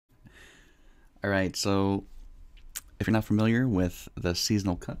Alright, so if you're not familiar with the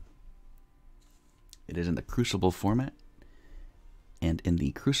Seasonal Cup, it is in the Crucible format. And in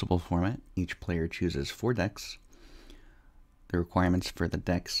the Crucible format, each player chooses 4 decks. The requirements for the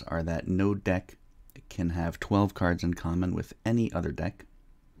decks are that no deck can have 12 cards in common with any other deck.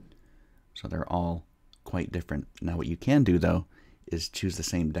 So they're all quite different. Now what you can do, though, is choose the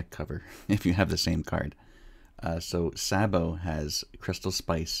same deck cover if you have the same card. So Sabo has Crystal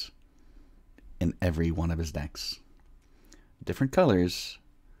Spice in every one of his decks. Different colors,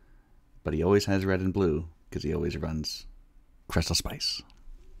 but he always has red and blue because he always runs Crystal Spice.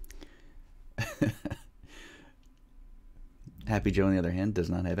 happyjo, on the other hand, does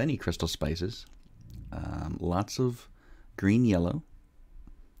not have any Crystal Spices. Lots of green, yellow,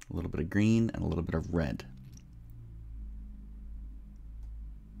 a little bit of green, and a little bit of red.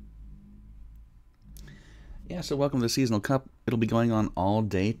 Yeah, so welcome to the Seasonal Cup. It'll be going on all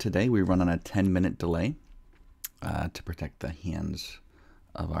day today. We run on a 10-minute delay to protect the hands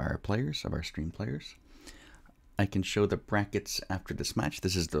of our players, of our stream players. I can show the brackets after this match.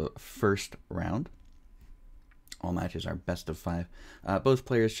 This is the first round. All matches are best of 5. Both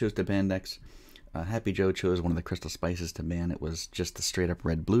players chose to ban decks. happyjo chose one of the Crystal Spices to ban. It was just the straight-up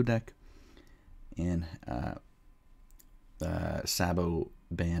red-blue deck. And Sabo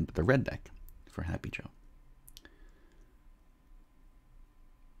banned the red deck for happyjo.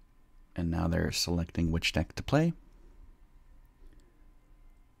 And now they're selecting which deck to play.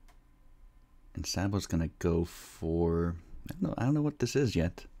 And Sabo's gonna go for, I don't know what this is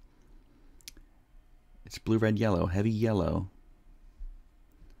yet. It's blue, red, yellow, heavy yellow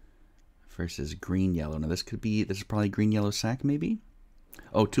versus green, yellow. Now this is probably green, yellow sack maybe?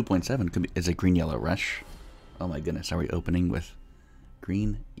 Oh, 2.7 is a green, yellow rush. Oh my goodness, are we opening with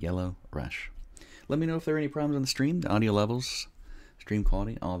green, yellow rush? Let me know if there are any problems on the stream, the audio levels, stream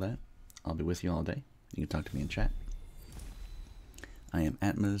quality, all that. I'll be with you all day. You can talk to me in chat. I am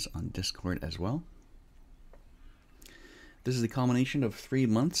Atmaz on Discord as well. This is the culmination of 3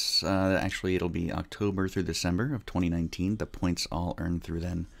 months. Actually, it'll be October through December of 2019. The points all earned through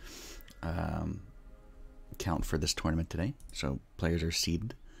then count for this tournament today. So players are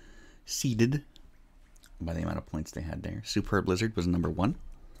seeded by the amount of points they had there. Superb Blizzard was number 1.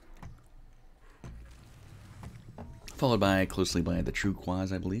 Followed by closely by the True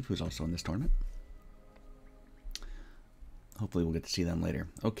Quaz, I believe, who's also in this tournament. Hopefully we'll get to see them later.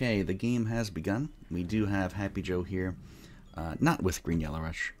 Okay, the game has begun. We do have happyjo here, not with green, yellow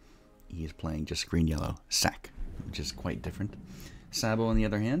rush. He's playing just green, yellow sack, which is quite different. Sabo, on the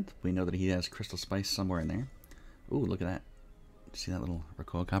other hand, we know that he has Crystal Spice somewhere in there. Ooh, look at that. See that little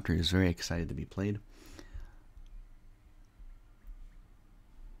recoil copter? He's very excited to be played.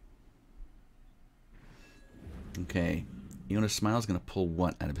 Okay, Iona Smile's going to pull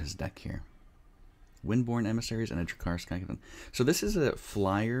what out of his deck here? Windborne Emissaries and a Drakkar Skycaptain. So this is a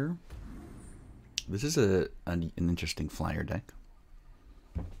flyer. This is an interesting flyer deck.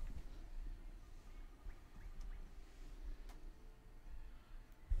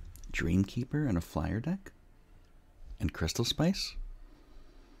 Dreamkeeper and a flyer deck? And Crystal Spice?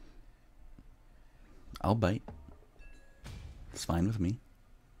 I'll bite. It's fine with me.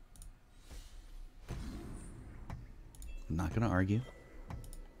 I'm not going to argue.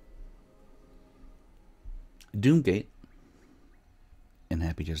 Doomgate in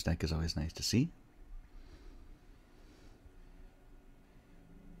happyjo's deck is always nice to see.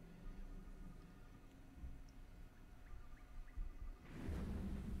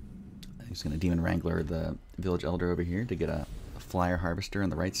 He's going to Demon Wrangler the Village Elder over here to get a Flyer Harvester on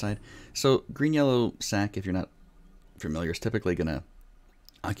the right side. So green-yellow sack, if you're not familiar, is typically going to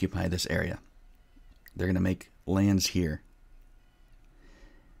occupy this area. They're going to make lands here.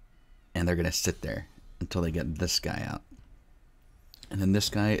 And they're going to sit there until they get this guy out. And then this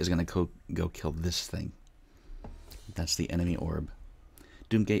guy is going to go kill this thing. That's the enemy orb.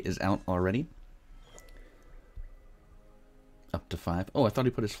 Doomgate is out already. Up to 5. Oh, I thought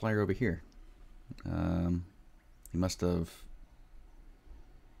he put his flyer over here. He must have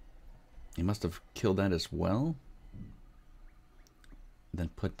killed that as well. Then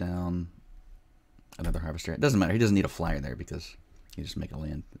put down another harvester. It doesn't matter. He doesn't need a flyer there because he just make a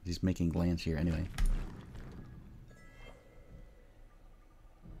land. He's making lands here anyway.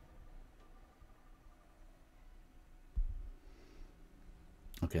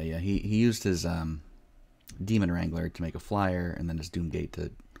 Okay, yeah, he used his Demon Wrangler to make a flyer, and then his Doomgate to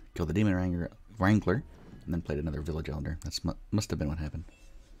kill the Demon Wrangler, and then played another Village Elder. That must have been what happened.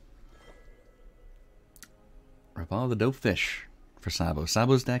 Rapala the Dope Fish for Sabo.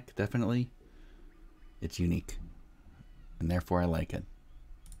 Sabo's deck, definitely, it's unique, and therefore I like it.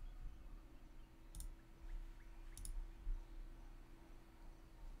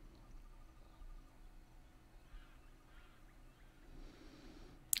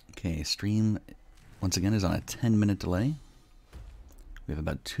 Okay, stream once again is on a 10-minute delay. We have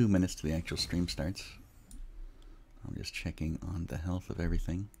about 2 minutes to the actual stream starts. I'm just checking on the health of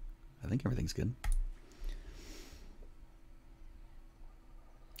everything. I think everything's good.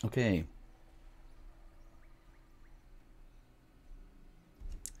 Okay.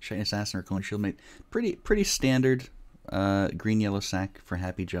 Shiny Assassin or Cone Shieldmate. Pretty standard green-yellow sack for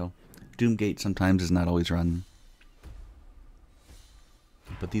happyjo. Doomgate sometimes is not always run.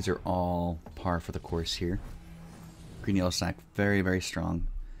 But these are all par for the course here. Green-yellow sack, very, very strong.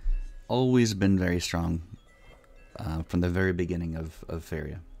 Always been very strong from the very beginning of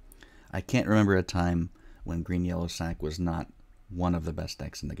Faeria. I can't remember a time when green-yellow sack was not one of the best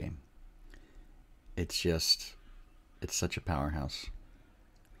decks in the game. It's just, it's such a powerhouse.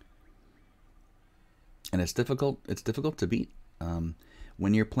 And it's difficult to beat.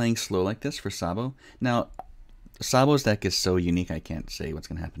 When you're playing slow like this for Sabo. Now, Sabo's deck is so unique I can't say what's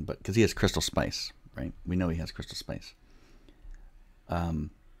going to happen, but because he has Crystal Spice, right? We know he has Crystal Spice.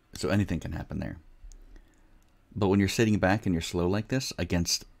 So anything can happen there. But when you're sitting back and you're slow like this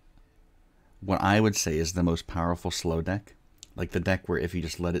against what I would say is the most powerful slow deck, like the deck where if you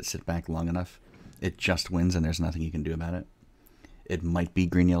just let it sit back long enough, it just wins and there's nothing you can do about it. It might be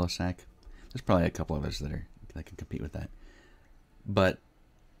green-yellow sack. There's probably a couple of us that can compete with that. But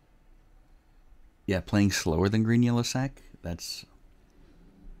yeah, playing slower than green-yellow sack, it's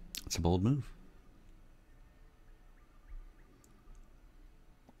a bold move.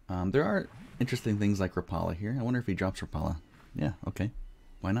 There are interesting things like Rapala here. I wonder if he drops Rapala. Yeah, okay.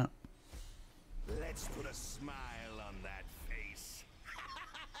 Why not? Let's put a smile on that face.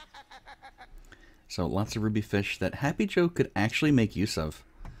 So lots of ruby fish that happyjo could actually make use of.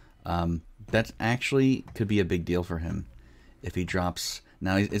 That actually could be a big deal for him if he drops.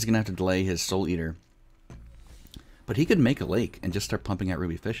 Now he's going to have to delay his Soul Eater. But he could make a lake and just start pumping out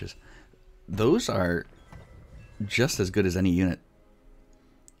ruby fishes. Those are just as good as any unit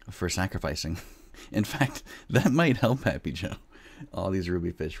for sacrificing. In fact, that might help happyjo. All these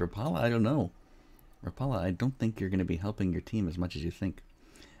ruby fish. Rapala, I don't know. Rapala, I don't think you're going to be helping your team as much as you think.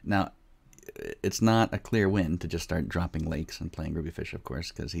 Now, it's not a clear win to just start dropping lakes and playing ruby fish, of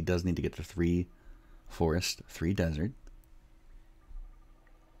course, because he does need to get to 3 forest, 3 desert.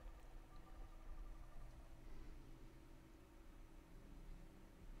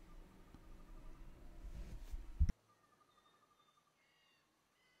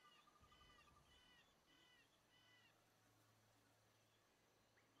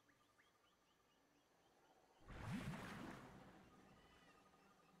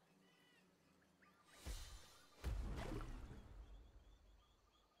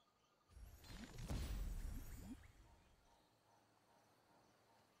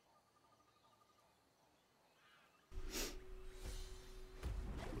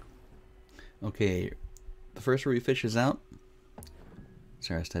 Okay, the first ruby fish is out.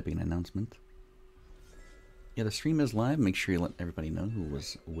 Sorry, I was typing an announcement. Yeah, the stream is live. Make sure you let everybody know who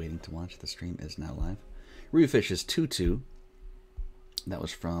was waiting to watch. The stream is now live. Ruby fish is 2/2. That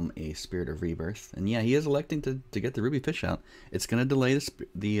was from a Spirit of Rebirth. And yeah, he is electing to get the ruby fish out. It's going to delay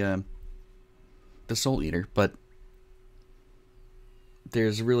the Soul Eater, but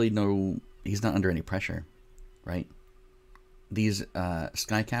there's really no... He's not under any pressure, right? These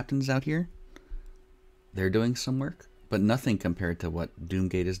Sky Captains out here, they're doing some work, but nothing compared to what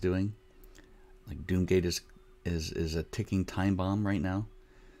Doomgate is doing. Like, Doomgate is a ticking time bomb right now.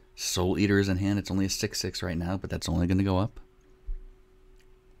 Soul Eater is in hand. It's only a 6/6 right now, but that's only going to go up.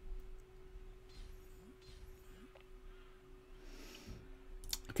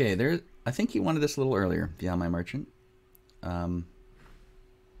 Okay, I think he wanted this a little earlier, the My Merchant.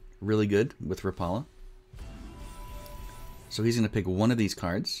 Really good with Rapala. So he's going to pick one of these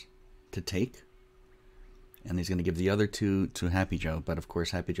cards to take. And he's going to give the other 2 to happyjo. But of course,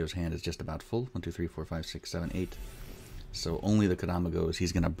 happyjo's hand is just about full. 1, 2, 3, 4, 5, 6, 7, 8. So only the Kodama goes.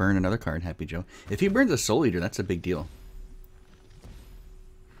 He's going to burn another card, happyjo. If he burns a Soul Eater, that's a big deal.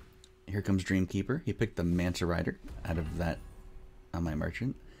 Here comes Dreamkeeper. He picked the Manta Rider out of that My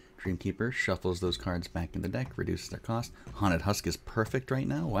Merchant. Dreamkeeper shuffles those cards back in the deck, reduces their cost. Haunted Husk is perfect right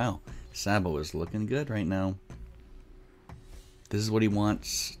now. Wow. Sabo is looking good right now. This is what he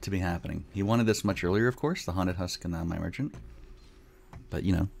wants to be happening. He wanted this much earlier, of course, the Haunted Husk and the My Merchant. But,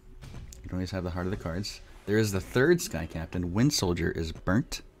 you know, you can always have the heart of the cards. There is the 3rd Sky Captain. Wind Soldier is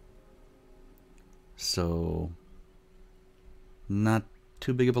burnt. So, not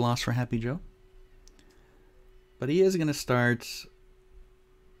too big of a loss for happyjo. But he is going to start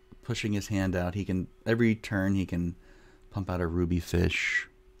pushing his hand out. He can, every turn, he can pump out a ruby fish.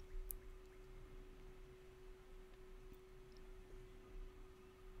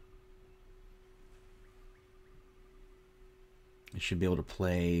 should be able to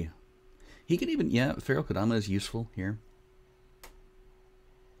play. He could even, yeah, Feral Kodama is useful here.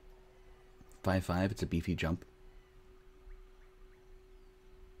 5/5, it's a beefy jump.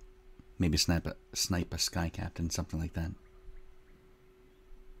 Maybe snipe a Sky Captain, something like that.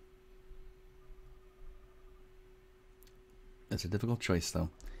 That's a difficult choice, though.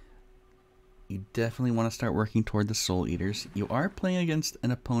 You definitely want to start working toward the Soul Eaters. You are playing against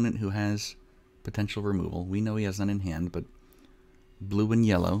an opponent who has potential removal. We know he has none in hand, but blue and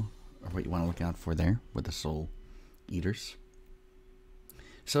yellow are what you want to look out for there with the Soul Eaters.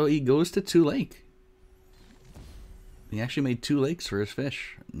 So he goes to 2 lake. He actually made 2 lakes for his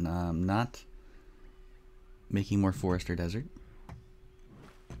fish, not making more forest or desert.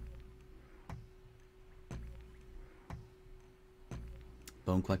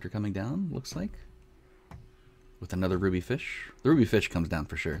 Bone Collector coming down, looks like. With another Ruby Fish. The Ruby Fish comes down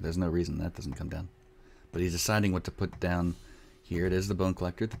for sure. There's no reason that doesn't come down. But he's deciding what to put down. Here it is, the Bone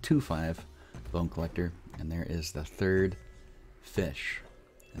Collector, the 2/5 Bone Collector. And there is the 3rd fish.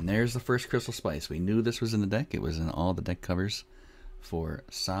 And there's the first Crystal Spice. We knew this was in the deck. It was in all the deck covers for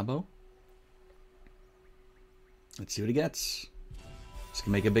Sabo. Let's see what he gets. This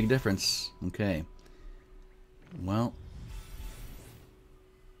can make a big difference. Okay. Well.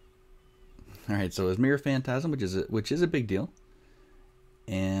 Alright, so it's Mirror Phantasm, which is a big deal.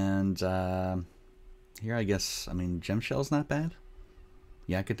 And here I guess, I mean, Gem Shell's not bad.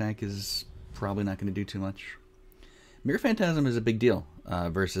 Yak Attack is probably not going to do too much. Mirror Phantasm is a big deal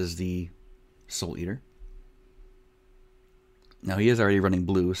versus the Soul Eater. Now he is already running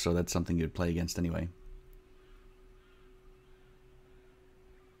blue, so that's something you'd play against anyway.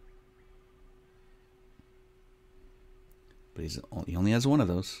 But he only has 1 of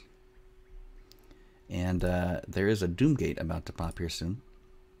those. And there is a Doomgate about to pop here soon.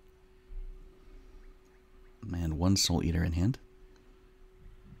 Man, 1 Soul Eater in hand.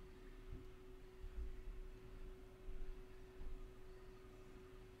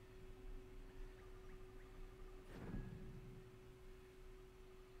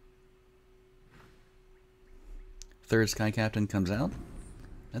 Third Sky Captain comes out.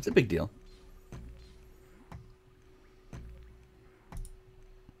 That's a big deal.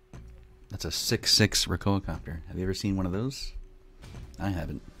 That's a 6/6 Rakoa Copter. Have you ever seen one of those? I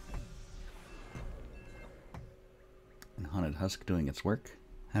haven't. And Haunted Husk doing its work.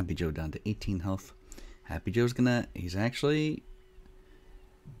 happyjo down to 18 health. happyjo's gonna... He's actually...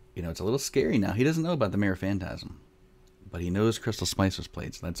 You know, it's a little scary now. He doesn't know about the Mirror Phantasm. But he knows Crystal Spice was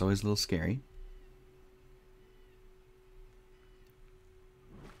played, so that's always a little scary.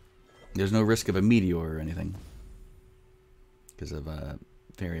 There's no risk of a meteor or anything. Because of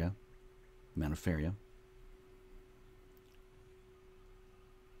Faria. Amount of Faria.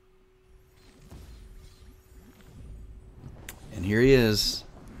 And here he is.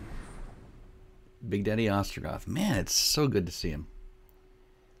 Big Daddy Ostrogoth. Man, it's so good to see him.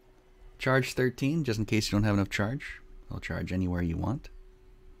 Charge 13, just in case you don't have enough charge. He'll charge anywhere you want.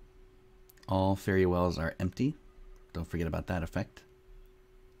 All Fairy Wells are empty. Don't forget about that effect.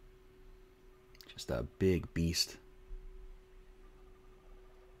 Just a big beast.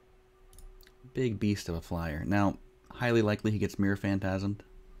 Big beast of a flyer. Now, highly likely he gets Mirror Phantasmed,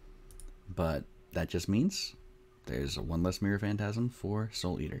 but that just means there's 1 less Mirror Phantasm for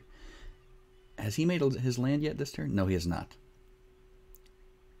Soul Eater. Has he made his land yet this turn? No, he has not.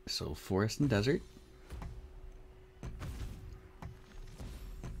 So, Forest and Desert.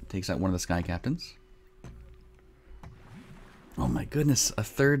 Takes out 1 of the Sky Captains. Oh my goodness, a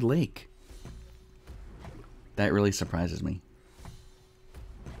 3rd lake. That really surprises me.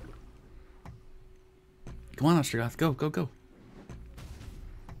 Come on, Ostrogoth, go, go, go.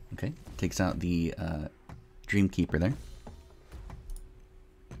 Okay, takes out the Dreamkeeper there.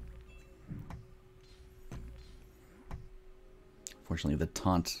 Fortunately, the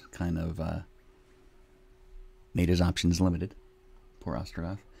taunt kind of made his options limited. Poor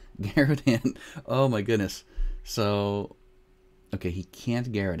Ostrogoth. Garadan. Oh my goodness. So, okay, he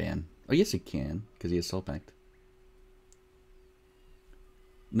can't Garadan. Oh, yes, he can, because he has Soul Pact.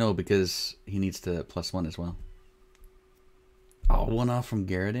 No, because he needs to +1 as well. Oh, 1 off from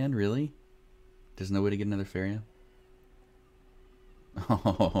Garadan? Really? There's no way to get another Faria?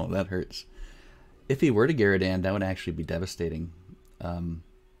 Oh, that hurts. If he were to Garadan, that would actually be devastating.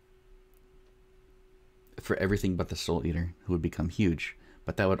 For everything but the Soul Eater, who would become huge.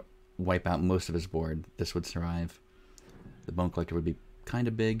 But that would wipe out most of his board. This would survive. The Bone Collector would be kind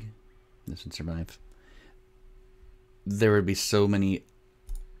of big. This would survive. There would be so many...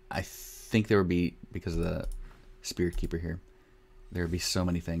 I think there would be, because of the Spirit Keeper here, there would be so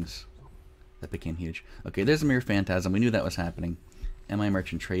many things that became huge. Okay, there's a Mirror Phantasm. We knew that was happening. MI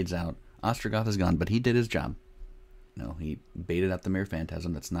Merchant trades out. Ostrogoth is gone, but he did his job. No, he baited out the Mere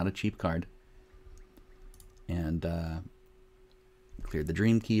Phantasm. That's not a cheap card. And cleared the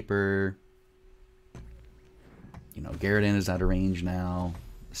Dreamkeeper. You know, Garridan is out of range now.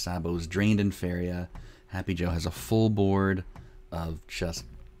 Sabo's drained Inferia. happyjo has a full board of just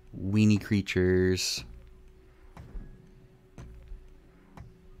weenie creatures.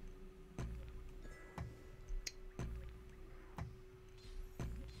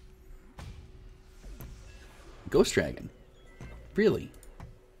 Ghost Dragon. Really?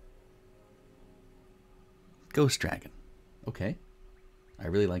 Ghost Dragon. Okay. I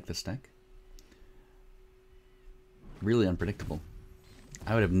really like this deck. Really unpredictable.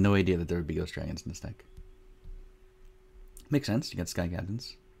 I would have no idea that there would be Ghost Dragons in this deck. Makes sense. You got Sky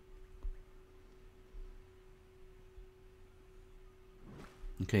Captains.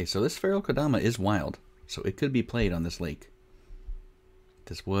 Okay, so this Feral Kodama is wild. So it could be played on this lake.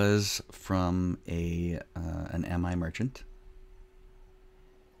 This was from an MI Merchant.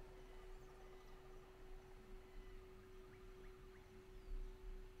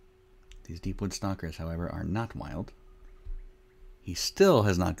 These Deepwood Stalkers, however, are not wild. He still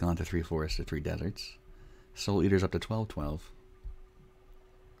has not gone to 3 forests or 3 deserts. Soul Eater's up to 12/12.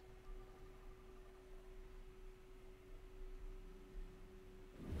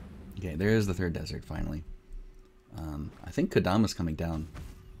 Okay, there is the 3rd desert finally. I think Kodama's coming down.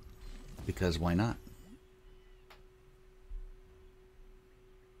 Because why not?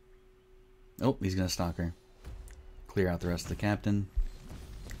 Oh, he's going to Stalker. Clear out the rest of the captain.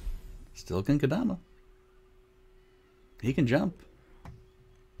 Still can Kodama. He can jump.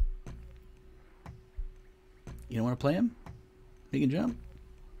 You don't want to play him? He can jump.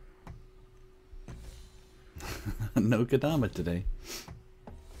 No Kodama today.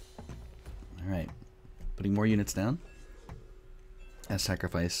 Alright. Putting more units down. As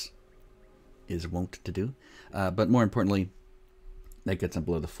Sacrifice is wont to do. But more importantly, that gets him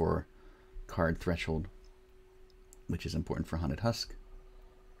below the 4 card threshold, which is important for Haunted Husk.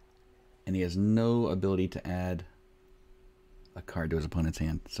 And he has no ability to add a card to his opponent's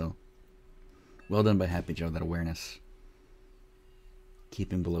hand. So, well done by happyjo, that awareness.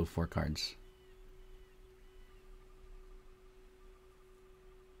 Keeping below 4 cards.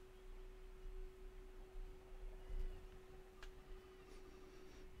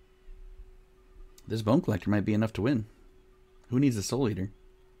 This Bone Collector might be enough to win. Who needs a Soul Eater?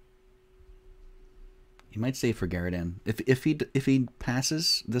 He might save for Garridan. If he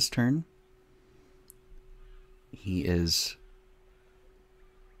passes this turn, he is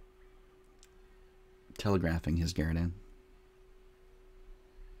telegraphing his Garridan.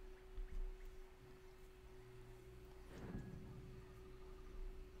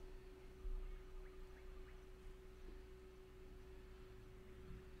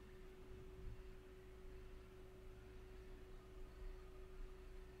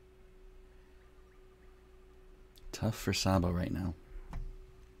 Tough for Sabo right now.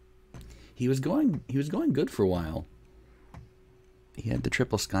 He was going good for a while. He had the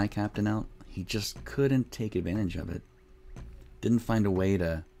triple Sky Captain out. He just couldn't take advantage of it. Didn't find a way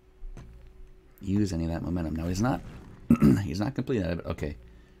to use any of that momentum. Now he's not he's not completely out of it. Okay.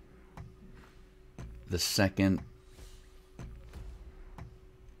 The second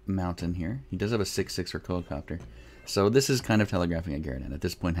mountain here. He does have a 6/6 for Coacopter. So this is kind of telegraphing at Garridan. At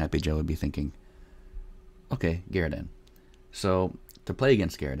this point, happyjo would be thinking, okay, Garridan. So, to play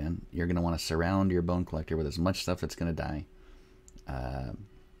against Garridan, you're going to want to surround your Bone Collector with as much stuff that's going to die.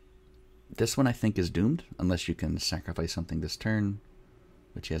 This one, I think, is doomed, unless you can sacrifice something this turn,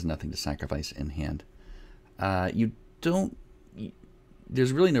 which he has nothing to sacrifice in hand. There's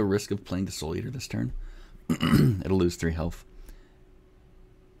really no risk of playing the Soul Eater this turn. It'll lose 3 health.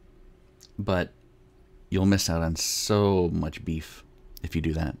 But you'll miss out on so much beef if you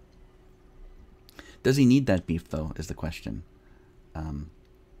do that. Does he need that beef, though, is the question.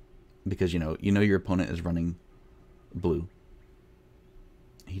 Because, you know your opponent is running blue.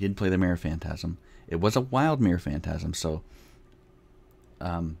 He did play the Mere Phantasm. It was a wild Mere Phantasm, so,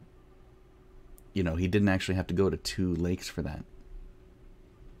 he didn't actually have to go to 2 lakes for that.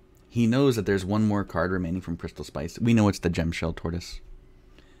 He knows that there's 1 more card remaining from Crystal Spice. We know it's the Gemshell Tortoise.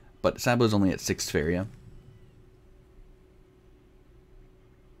 But Sabo's only at 6 Feria.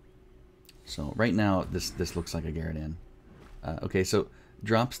 So right now, this looks like a Garridan. Okay, so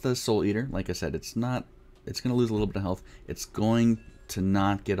drops the Soul Eater. Like I said, it's going to lose a little bit of health. It's going to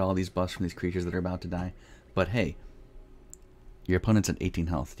not get all these buffs from these creatures that are about to die. But hey, your opponent's at 18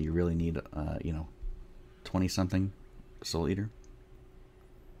 health. Do you really need, 20-something Soul Eater?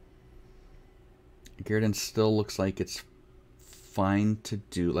 Garridan still looks like it's fine to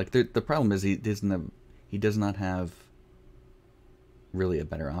do. Like the problem is he does not have really a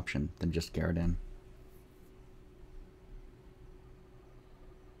better option than just Garridan.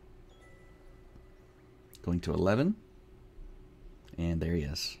 Going to 11. And there he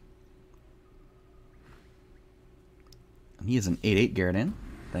is. And he is an 8/8 Garridan,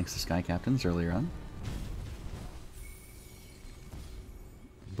 thanks to Sky Captains earlier on.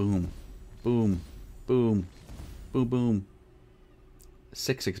 Boom. Boom. Boom. Boom, boom.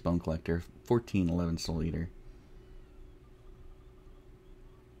 6/6 Bone Collector, 14/11 Soul Eater.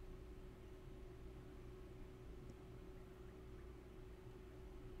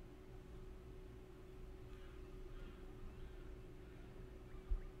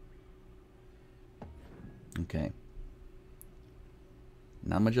 Okay.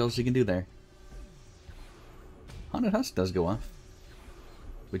 Not much else you can do there. Haunted Husk does go off,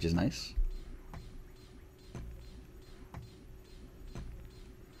 which is nice.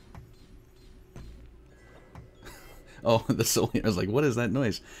 Oh, the Soul Eater. I was like, what is that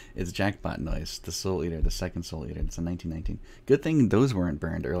noise? It's Jackpot noise. The Soul Eater, the second Soul Eater. It's a 1919. Good thing those weren't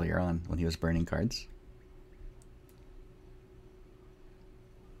burned earlier on when he was burning cards.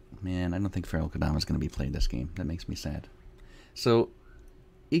 Man, I don't think Feral Kodama is going to be played this game. That makes me sad. So,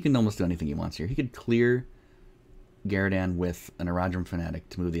 he can almost do anything he wants here. He could clear Garridan with an Aradram Fanatic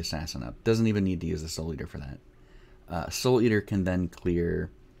to move the Assassin up. Doesn't even need to use the Soul Eater for that. Soul Eater can then clear...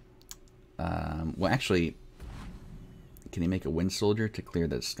 well, actually, can he make a Wind Soldier to clear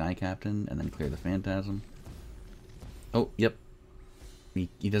the Sky Captain and then clear the Phantasm? Oh, yep.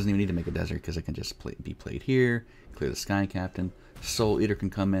 He doesn't even need to make a Desert because it can just be played here. Clear the Sky Captain. Soul Eater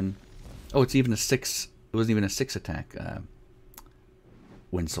can come in. Oh, it's even a 6... It wasn't even a 6 attack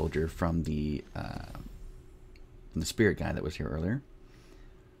Wind Soldier from the Spirit guy that was here earlier.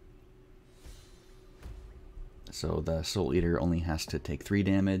 So the Soul Eater only has to take 3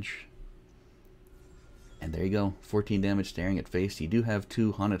 damage. And there you go. 14 damage staring at face. You do have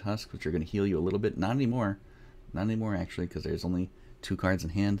 2 Haunted Husks, which are going to heal you a little bit. Not anymore. Not anymore, actually, because there's only 2 cards in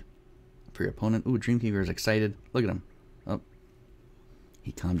hand for your opponent. Ooh, Dreamkeeper is excited. Look at him. Oh.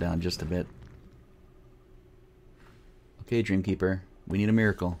 He calmed down just a bit. Okay, Dreamkeeper. We need a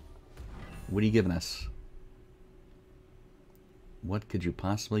miracle. What are you giving us? What could you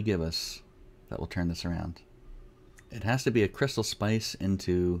possibly give us that will turn this around? It has to be a Crystal Spice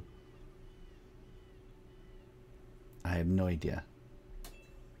into... I have no idea.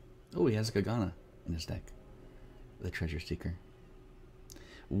 Oh, he has a Gagana in his deck. The Treasure Seeker.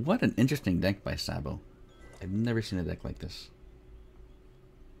 What an interesting deck by Sabo. I've never seen a deck like this.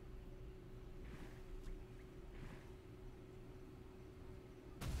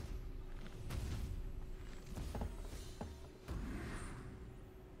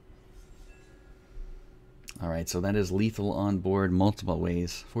 Alright, so that is lethal on board multiple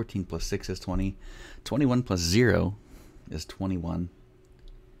ways. 14 plus 6 is 20. 21 plus 0 is 21.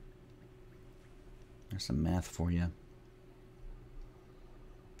 There's some math for you.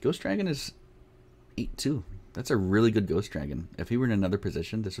 Ghost Dragon is 8-2. That's a really good Ghost Dragon. If he were in another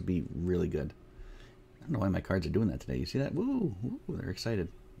position, this would be really good. I don't know why my cards are doing that today. You see that? Woo! Woo, they're excited.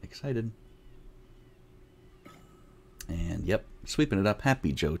 Excited. And, yep, sweeping it up.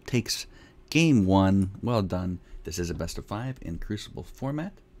 Happy Joe takes game 1. Well done. This is a best of 5 in Crucible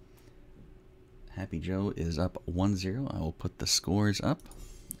format. Happy Joe is up 1-0. I will put the scores up,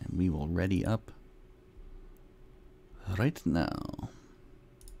 and we will ready up right now.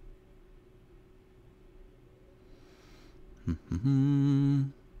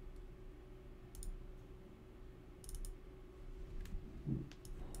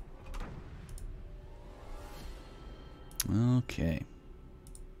 Okay.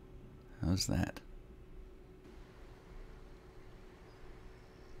 How's that?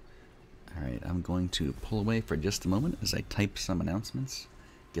 Alright, I'm going to pull away for just a moment as I type some announcements.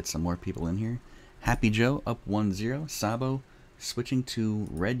 Get some more people in here. Happy Joe up 1-0. Sabo switching to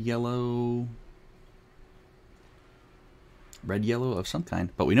red-yellow... red-yellow of some kind.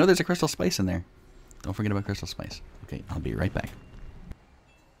 But we know there's a Crystal Spice in there. Don't forget about Crystal Spice. Okay, I'll be right back.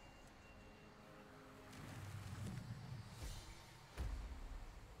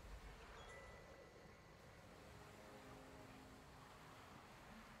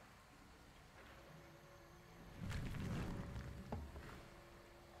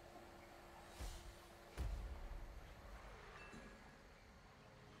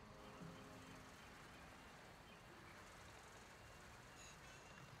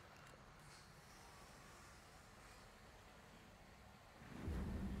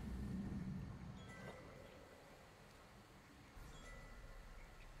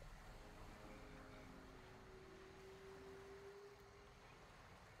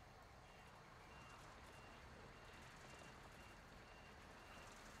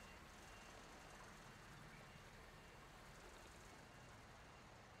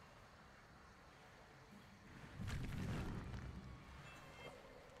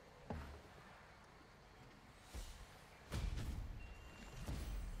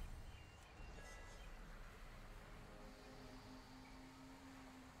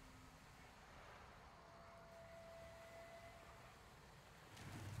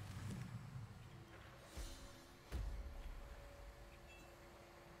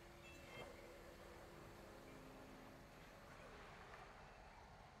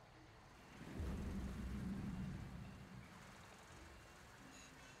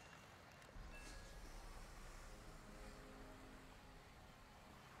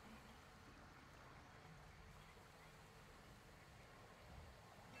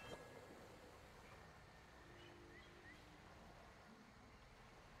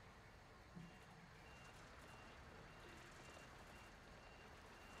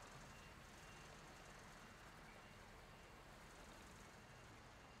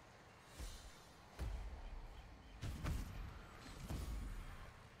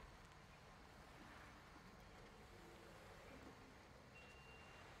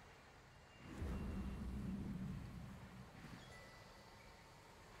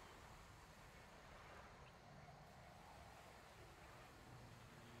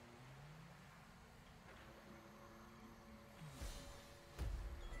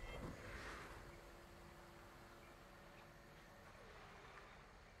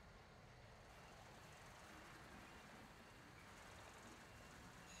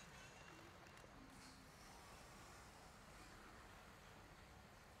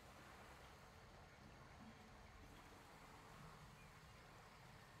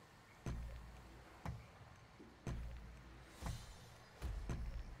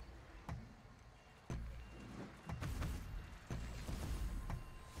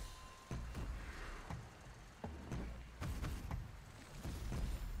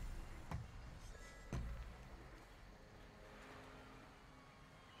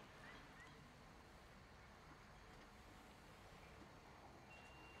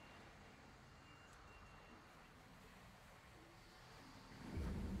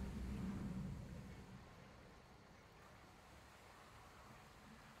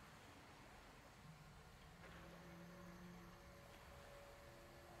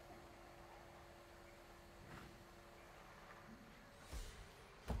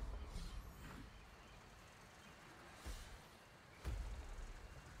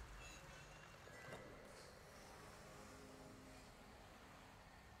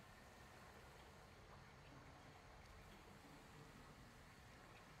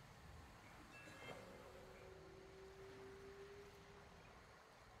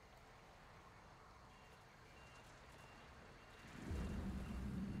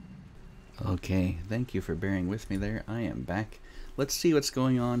 Okay, thank you for bearing with me there. I am back. Let's see what's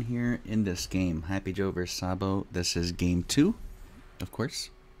going on here in this game. Happy Joe versus Sabo. This is game 2, of course.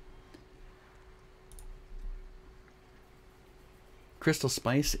 Crystal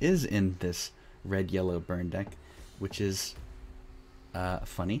Spice is in this red-yellow burn deck, which is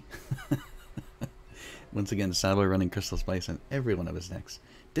funny. Once again, Sabo running Crystal Spice on every one of his decks.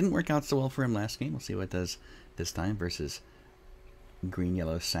 Didn't work out so well for him last game. We'll see what it does this time versus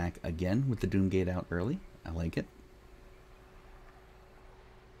green-yellow sack again with the Doomgate out early. I like it.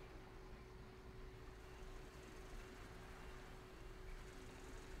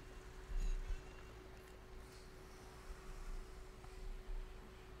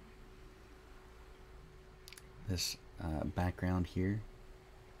 This background here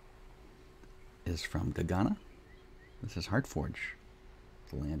is from Gagana. This is Heartforge,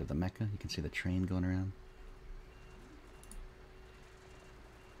 the land of the Mecca. You can see the train going around.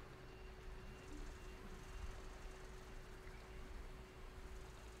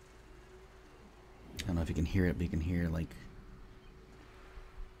 I don't know if you can hear it, but you can hear like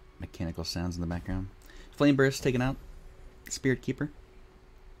mechanical sounds in the background. Flame Burst taken out. Spirit Keeper.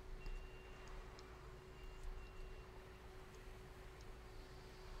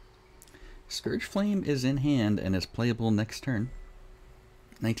 Scourge Flame is in hand and is playable next turn.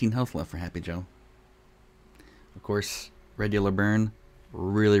 19 health left for Happy Joe. Of course, Red Yellow Burn,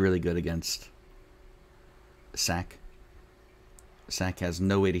 really good against Sack. Sack has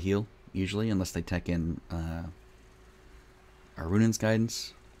no way to heal, usually, unless they tech in Arunan's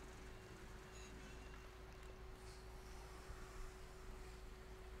Guidance.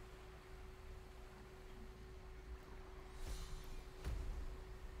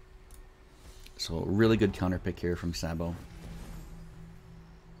 So really good counter pick here from Sabo.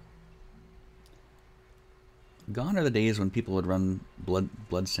 Gone are the days when people would run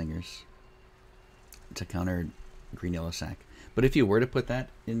Blood Singers to counter green yellow sack. But if you were to put that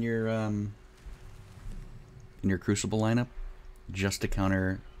in your Crucible lineup, just to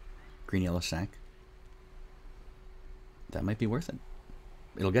counter green yellow sack, that might be worth it.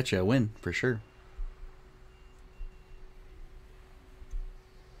 It'll get you a win for sure.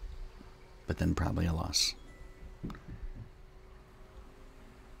 But then probably a loss.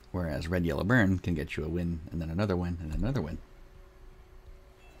 Whereas Red Yellow Burn can get you a win, and then another win, and another win.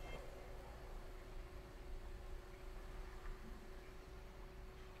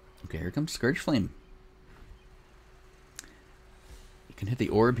 Okay, here comes Scourge Flame. You can hit the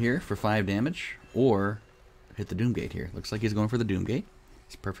orb here for 5 damage, or hit the Doomgate here. Looks like he's going for the Doomgate.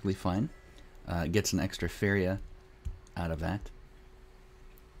 It's perfectly fine. Gets an extra Feria out of that.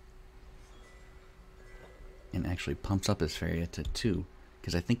 And actually pumps up his Feria to 2,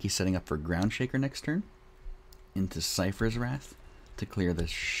 because I think he's setting up for Ground Shaker next turn into Seifer's Wrath to clear the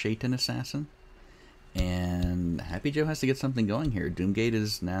Shaitan Assassin. And Happy Joe has to get something going here. Doomgate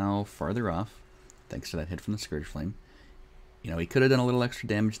is now farther off, thanks to that hit from the Scourge Flame. You know, he could have done a little extra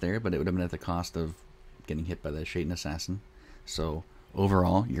damage there, but it would have been at the cost of getting hit by the Shaitan Assassin. So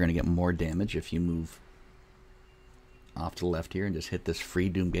overall, you're going to get more damage if you move off to the left here and just hit this free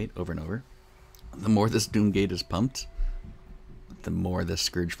Doomgate over and over. The more this Doomgate is pumped, the more this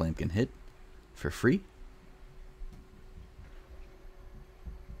Scourge Flame can hit for free.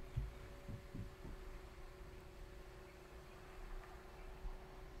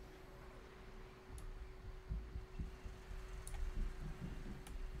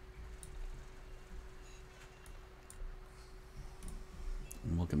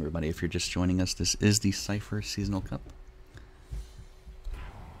 And welcome everybody. If you're just joining us, this is the Seifer Seasonal Cup,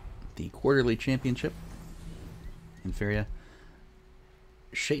 the quarterly championship in Feria.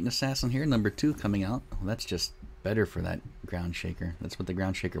 Shaitan Assassin here, number 2 coming out. Well, that's just better for that Ground Shaker. That's what the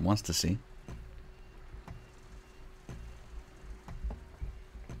Ground Shaker wants to see.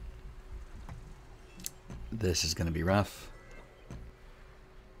 This is going to be rough.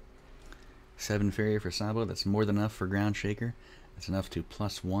 7 Feria for Sabo. That's more than enough for Ground Shaker. That's enough to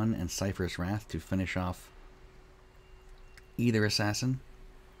 +1 and Seifer's Wrath to finish off either Assassin.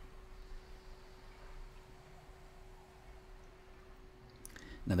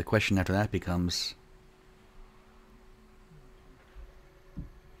 Now the question after that becomes,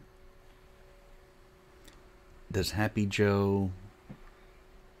 does Happy Joe...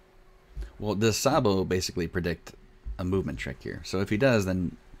 Well, does Sabo basically predict a movement trick here? So if he does,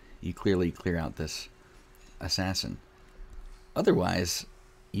 then you clearly clear out this Assassin. Otherwise,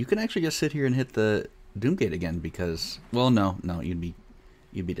 you can actually just sit here and hit the Doomgate again because... Well, no, you'd be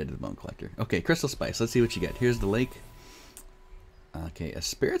dead to the Bone Collector. Okay, Crystal Spice. Let's see what you get. Here's the lake. Okay, a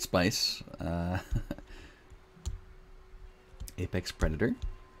Spirit Spice, Apex Predator,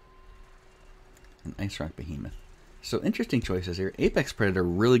 An Ice Rock Behemoth. So interesting choices here. Apex Predator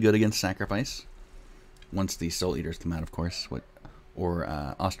really good against Sacrifice. Once the Soul Eaters come out, of course. Or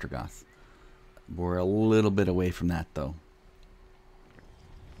Ostrogoth. We're a little bit away from that, though.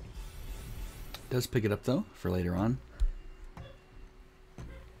 Does pick it up, though, for later on.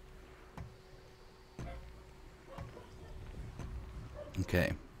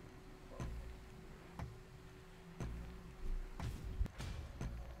 Okay.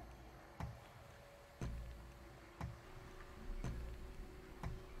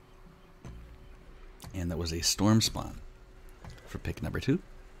 And that was a Storm Spawn for pick number 2.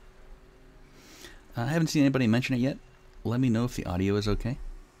 I haven't seen anybody mention it yet. Let me know if the audio is okay.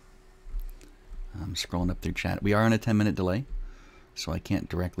 I'm scrolling up through chat. We are on a 10-minute delay, so I can't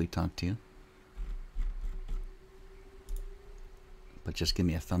directly talk to you. But just give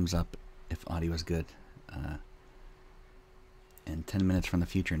me a thumbs up if audio is good. And 10 minutes from the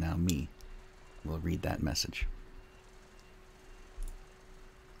future now, me will read that message.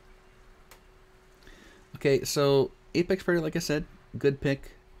 Okay, so Apex Predator, like I said, good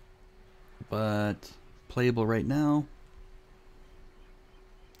pick, but playable right now.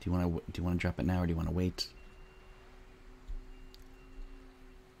 Do you want to drop it now, or do you want to wait?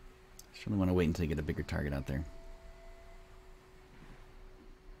 I certainly want to wait until you get a bigger target out there.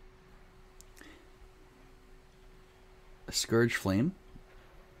 A Scourge Flame,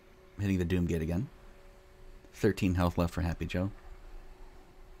 hitting the Doom Gate again. 13 health left for Happy Joe.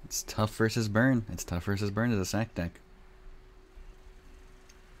 It's tough versus burn. It's tough versus burn as a sack deck.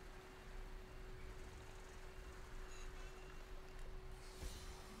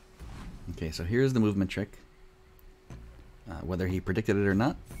 Okay, so here's the movement trick. Whether he predicted it or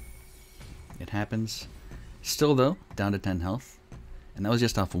not, it happens. Still, though, down to 10 health. And that was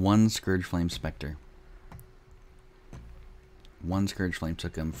just off one Scourge Flame Spectre. One Scourge Flame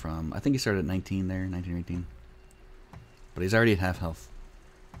took him from, I think he started at 19 there, 19 or 18. But he's already at half health.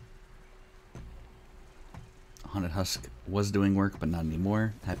 Haunted Husk was doing work, but not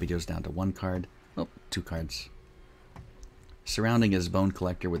anymore. Happy Joe's down to 1 card. Oh, 2 cards. Surrounding his Bone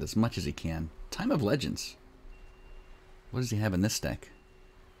Collector with as much as he can. Time of Legends. What does he have in this deck?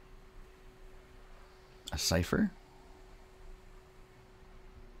 A Seifer?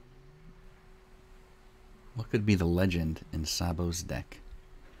 What could be the legend in Sabo's deck?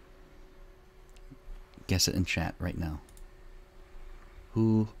 Guess it in chat right now.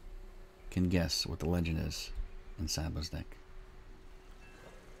 Who can guess what the legend is in Sabo's deck?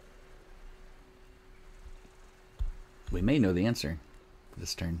 We may know the answer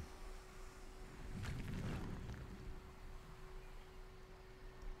this turn.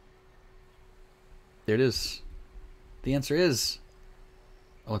 There it is. The answer is...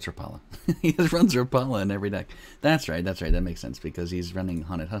 Oh, it's Rapala. He just runs Rapala in every deck. That's right, that's right. That makes sense because he's running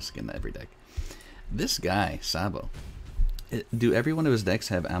Haunted Husk in every deck. This guy, Sabo, do every one of his decks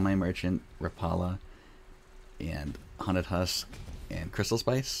have Amai Merchant, Rapala, and Haunted Husk, and Crystal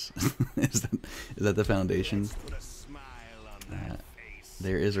Spice? is that the foundation?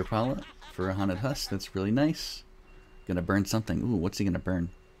 There is Rapala for a Haunted Husk. That's really nice. Gonna burn something. Ooh, what's he gonna burn?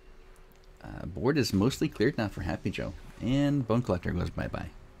 Board is mostly cleared now for Happy Joe. And Bone Collector goes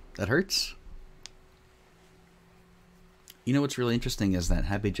bye-bye. That hurts. You know what's really interesting is that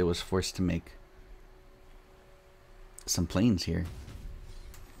Happy Joe was forced to make some planes here.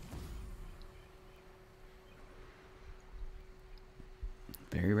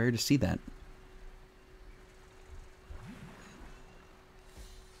 Very rare to see that.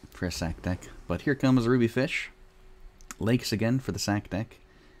 For a sack deck. But here comes Ruby Fish. Lakes again for the sack deck.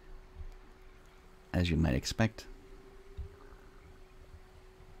 As you might expect.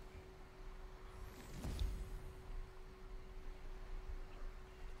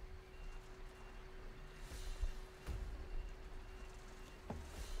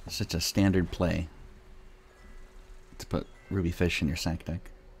 Such a standard play to put Ruby Fish in your sack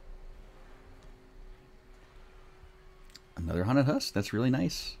deck. Another Haunted Husk. That's really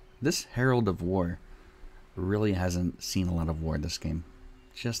nice. This Herald of War really hasn't seen a lot of war this game.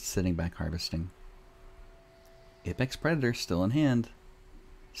 Just sitting back harvesting. Apex Predator still in hand.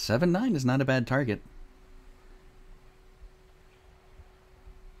 7-9 is not a bad target.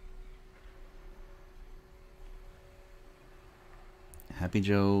 Happy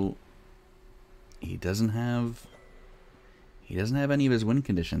Joe, he doesn't have any of his win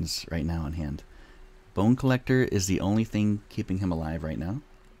conditions right now in hand. Bone Collector is the only thing keeping him alive right now.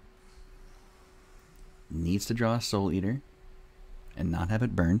 Needs to draw a Soul Eater and not have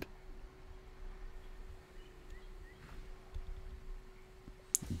it burned.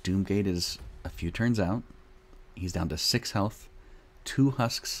 Doomgate is a few turns out. He's down to 6 health, 2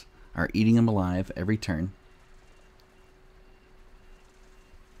 husks are eating him alive every turn.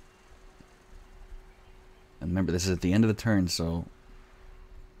 And remember, this is at the end of the turn, so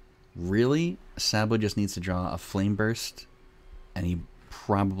really, Sabo just needs to draw a Flame Burst, and he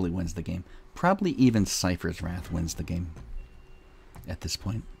probably wins the game. Probably even Seifer's Wrath wins the game at this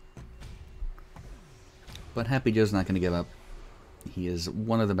point. But Happy Joe's not going to give up. He is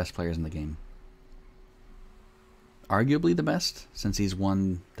one of the best players in the game. Arguably the best, since he's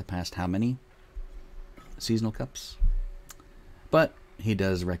won the past how many Seasonal Cups? But he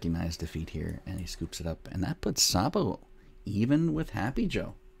does recognize defeat here, and he scoops it up. And that puts Sabo even with Happy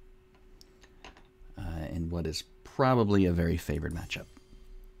Joe in what is probably a very favored matchup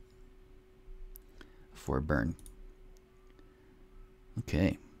for Burn.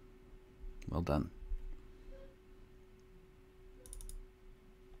 Okay. Well done.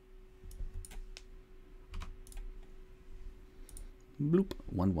 Bloop.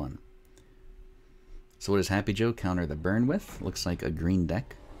 1-1. So what does Happy Joe counter the Burn with? Looks like a green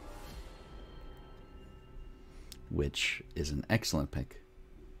deck, which is an excellent pick,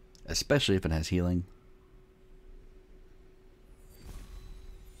 especially if it has healing.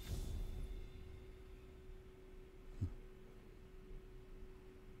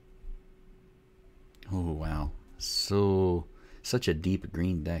 Oh, wow. Such a deep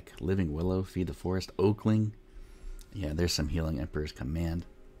green deck. Living Willow, Feed the Forest, Oakling. Yeah, there's some healing. Emperor's Command.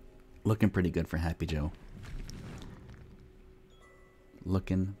 Looking pretty good for Happy Joe.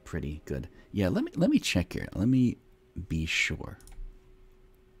 Looking pretty good. Yeah, let me check here. Let me be sure.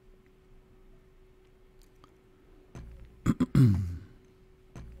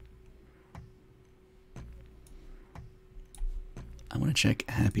 I want to check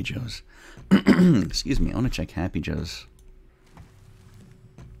Happy Joe's. Excuse me. I want to check Happy Joe's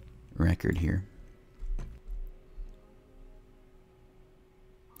record here.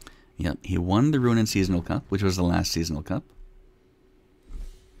 Yep, he won the Ruin Seasonal Cup, which was the last Seasonal Cup.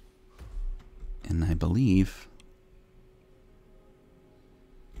 And I believe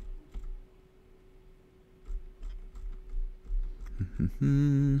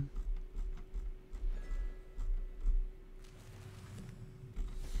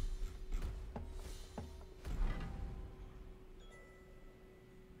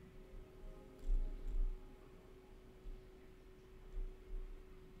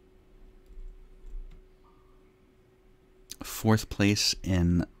fourth place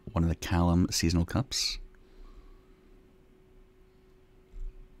in one of the Callum Seasonal Cups.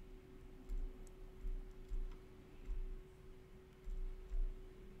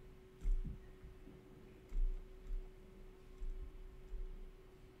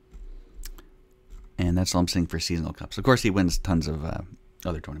 And that's all I'm saying for Seasonal Cups. Of course, he wins tons of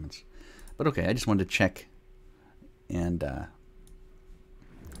other tournaments. But okay, I just wanted to check and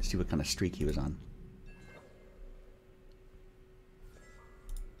see what kind of streak he was on.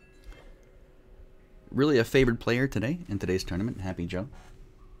 Really a favored player today in today's tournament, Happy Joe.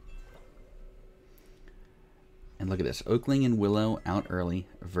 And look at this. Oakling and Willow out early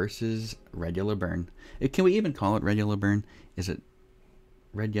versus Red Yellow Burn. Can we even call it Red Yellow Burn? Is it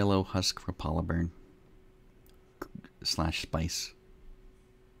Red Yellow Husk Rapala Burn / Spice?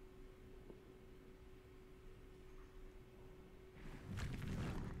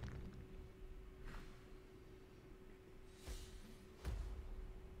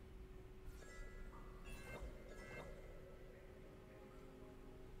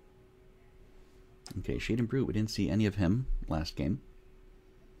 Okay, Shade and Brute, we didn't see any of him last game.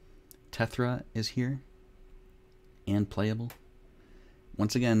 Tethra is here and playable.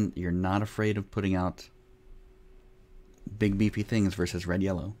 Once again, you're not afraid of putting out big beefy things versus Red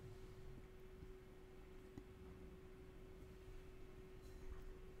Yellow.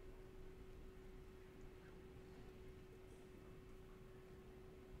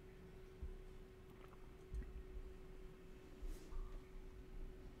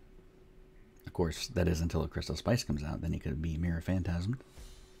 Of course, that is until a Crystal Spice comes out. Then he could be Mirror Phantasm.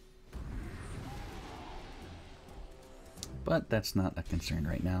 But that's not a concern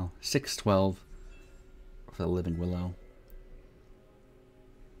right now. 6-12 for the Living Willow.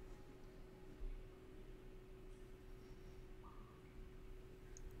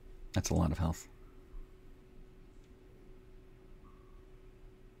 That's a lot of health.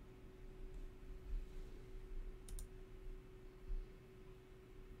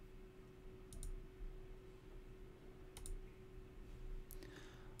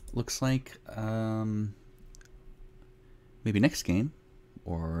 Looks like maybe next game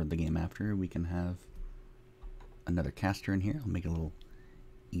or the game after we can have another caster in here. I'll make it a little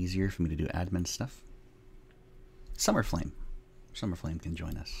easier for me to do admin stuff. Summer Flame can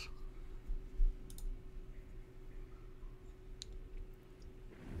join us.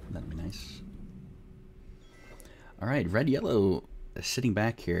 That'd be nice. All right, red-yellow sitting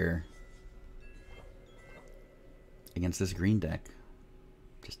back here against this green deck.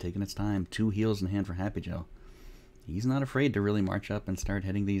 Just taking its time. 2 heals in hand for happyjo. He's not afraid to really march up and start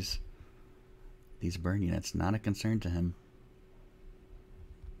hitting these burn units. Not a concern to him.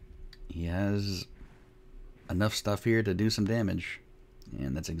 He has enough stuff here to do some damage,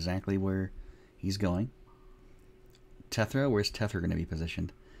 and that's exactly where he's going. Tethra, where's Tethra going to be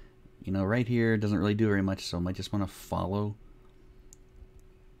positioned? You know, right here doesn't really do very much, so I might just want to follow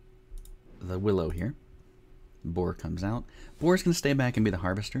the Willow here. Boar comes out. Boar's going to stay back and be the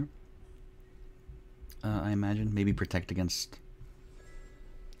Harvester, I imagine. Maybe protect against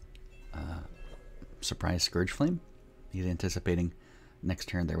surprise Scourge Flame. He's anticipating next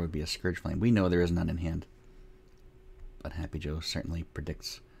turn there would be a Scourge Flame. We know there is none in hand, but happyjo certainly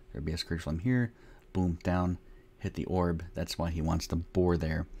predicts there would be a Scourge Flame here. Boom, down, hit the orb. That's why he wants the Boar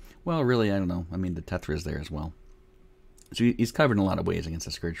there. Well, really, I don't know. I mean, the Tethra is there as well. So he's covered in a lot of ways against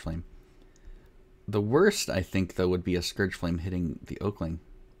the Scourge Flame. The worst, I think, though, would be a Scourge Flame hitting the Oakling.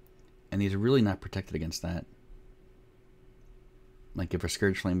 And he's really not protected against that. Like, if a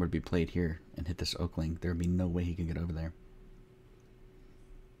Scourge Flame would be played here and hit this Oakling, there would be no way he could get over there.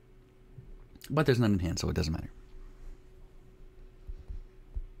 But there's none in hand, so it doesn't matter.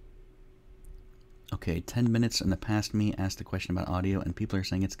 Okay, 10 minutes in the past me asked a question about audio, and people are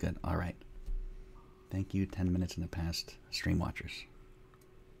saying it's good. All right. Thank you, 10 minutes in the past, stream watchers.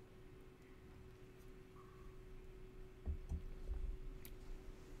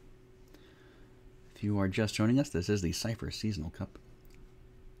 If you are just joining us, this is the Seifer Seasonal Cup.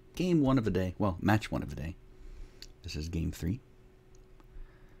 Game 1 of the day. Well, match 1 of the day. This is game 3.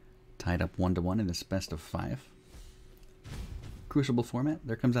 Tied up 1-1 in this best of 5. Crucible format.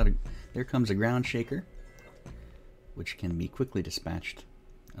 There comes a ground shaker, which can be quickly dispatched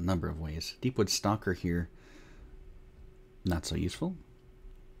a number of ways. Deepwood Stalker here, not so useful.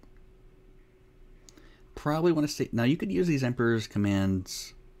 Probably want to stay. Now you could use these Emperor's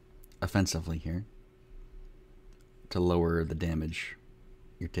commands offensively here to lower the damage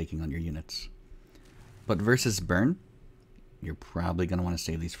you're taking on your units. But versus burn, you're probably going to want to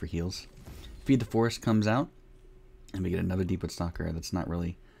save these for heals. Feed the Forest comes out, and we get another Deepwood Stalker that's not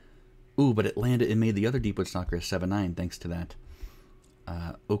really... Ooh, but it made the other Deepwood Stalker a 7-9 thanks to that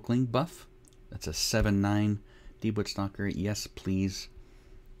Oakling buff. That's a 7-9 Deepwood Stalker. Yes, please.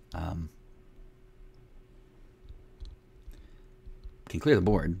 Can clear the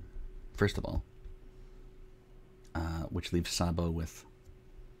board, first of all. Which leaves Sabo with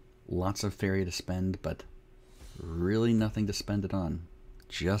lots of fairy to spend, but really nothing to spend it on.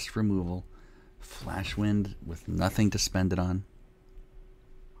 Just removal. Flash Wind with nothing to spend it on.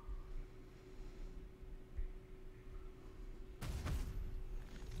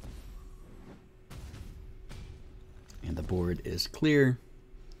 And the board is clear.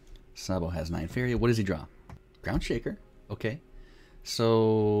 Sabo has 9 fairy. What does he draw? Ground Shaker. Okay.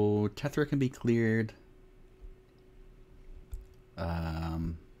 So Tethra can be cleared.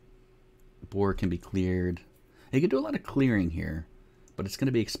 Boar can be cleared. You can do a lot of clearing here, but it's going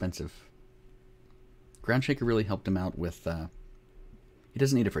to be expensive. Ground Shaker really helped him out with... he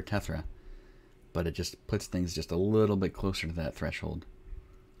doesn't need it for Tethra, but it just puts things just a little bit closer to that threshold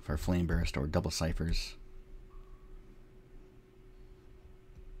for Flame Burst or double ciphers.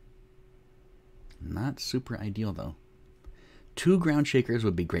 Not super ideal, though. 2 Ground Shakers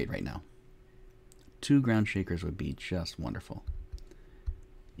would be great right now. 2 Ground Shakers would be just wonderful.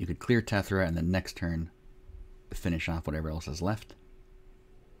 You could clear Tethra and then next turn finish off whatever else is left.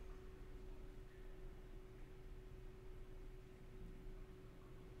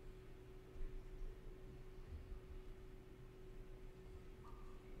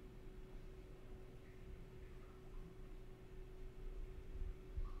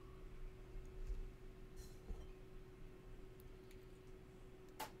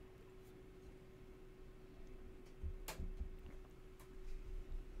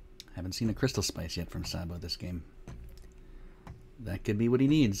 Haven't seen a Crystal Spice yet from Sabo this game. That could be what he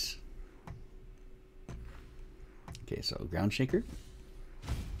needs. Okay, so Ground Shaker.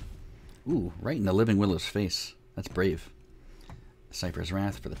 Ooh, right in the Living Willow's face. That's brave. Seifer's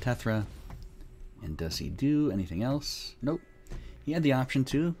Wrath for the Tethra. And does he do anything else? Nope. He had the option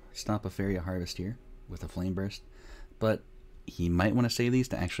to stop a Fairy Harvest here with a Flame Burst, but he might want to save these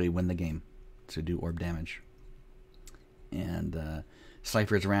to actually win the game, to do orb damage. And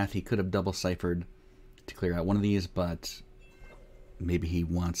Seifer's Wrath, he could have double ciphered to clear out one of these, but maybe he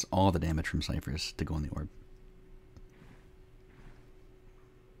wants all the damage from Seifer's to go on the orb.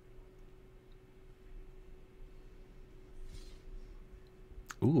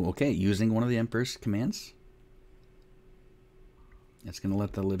 Ooh, okay. Using one of the Emperor's commands. It's going to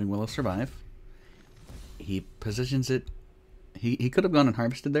let the Living Willow survive. He positions it. He could have gone and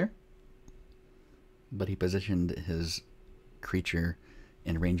harvested there. But he positioned his creature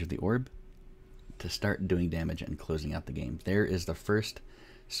in range of the orb to start doing damage and closing out the game. There is the first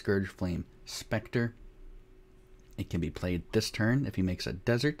Scourge Flame Spectre. It can be played this turn if he makes a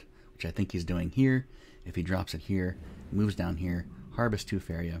desert, which I think he's doing here. If he drops it here, moves down here, harvest 2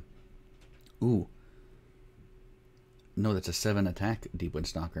 Faria. Ooh. No, that's a 7 attack Deepwood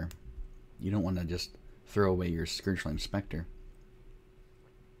Stalker. You don't want to just throw away your Scourge Flame Spectre.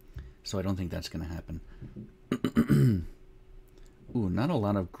 So I don't think that's going to happen. Ooh, not a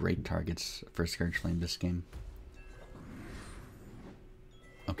lot of great targets for Scourge Flame this game.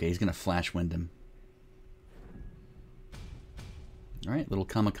 Okay, he's going to Flash Wind him. Alright, little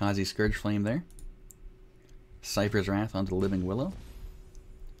Kamikaze Scourge Flame there. Seifer's Wrath onto the Living Willow.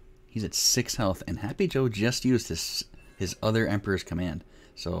 He's at 6 health, and happyjo just used his other Emperor's command.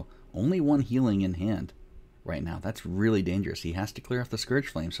 So, only 1 healing in hand right now. That's really dangerous. He has to clear off the Scourge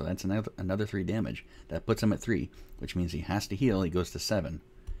Flame, so that's another 3 damage. That puts him at 3, which means he has to heal. He goes to 7.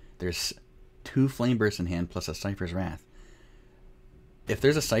 There's 2 Flame Bursts in hand plus a Seifer's Wrath. If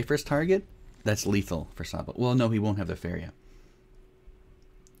there's a Seifer's target, that's lethal for Sabo. Well, no, he won't have the Faria.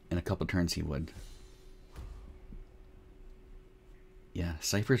 In a couple turns he would. Yeah,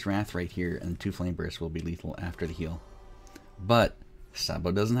 Seifer's Wrath right here and 2 Flame Bursts will be lethal after the heal. But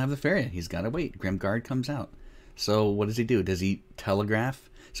Sabo doesn't have the Faria. He's got to wait. Grim Guard comes out. So what does he do? Does he telegraph?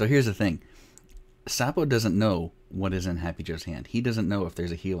 So here's the thing. Sabo doesn't know what is in happyjo's hand. He doesn't know if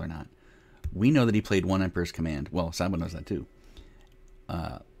there's a heal or not. We know that he played 1 Emperor's Command. Well, Sabo knows that too.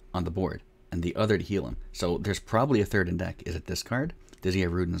 On the board. And the other to heal him. So there's probably a 3rd in deck. Is it this card? Does he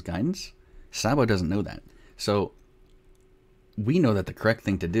have Ruden's Guidance? Sabo doesn't know that. So we know that the correct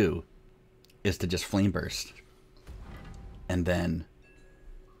thing to do is to just Flame Burst. And then,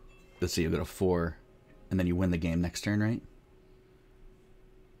 let's see, you go to 4, and then you win the game next turn, right?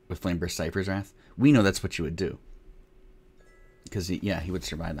 With Flame Burst Seifer's Wrath. We know that's what you would do. Because, yeah, he would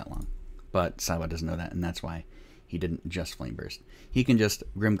survive that long. But Sabo doesn't know that, and that's why he didn't just Flame Burst. He can just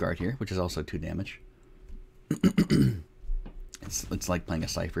Grimguard here, which is also 2 damage. It's like playing a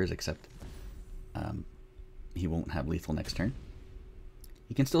Seifer's, except he won't have lethal next turn.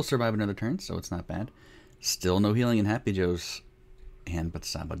 He can still survive another turn, so it's not bad. Still no healing in happyjo's hand, but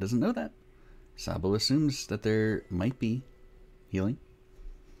Sabo doesn't know that. Sabo assumes that there might be healing.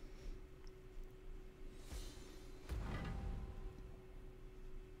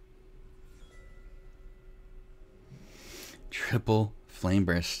 Triple Flame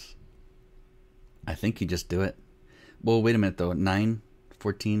Burst. I think you just do it. Well, wait a minute though. 9,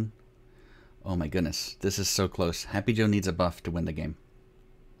 14. Oh my goodness. This is so close. happyjo needs a buff to win the game.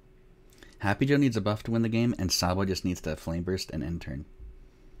 happyjo needs a buff to win the game, and Sabo just needs to Flame Burst and end turn.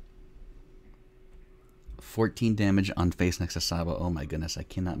 14 damage on face next to Sabo. Oh my goodness. I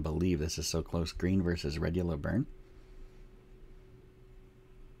cannot believe this is so close. Green versus red, yellow, burn.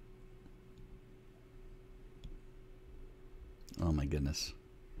 Oh my goodness.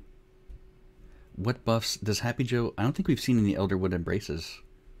 What buffs does happyjo... I don't think we've seen any Elderwood Embraces.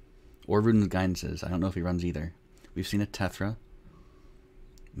 Or Ruden's Guidances. I don't know if he runs either. We've seen a Tethra.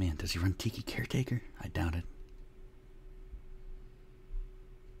 Man, does he run Tiki Caretaker? I doubt it.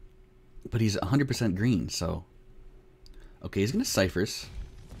 But he's 100% green, so... Okay, he's going to Seifer's.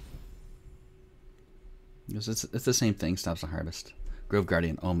 It's the same thing. Stops the harvest. Grove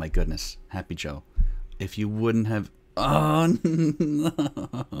Guardian. Oh my goodness. happyjo. If you wouldn't have... Oh no!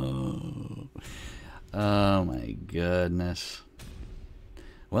 Oh my goodness.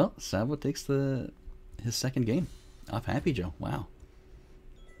 Well, Sabo takes his 2nd game off happyjo. Wow.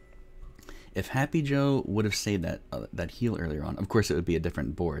 If happyjo would have saved that heal earlier on, of course it would be a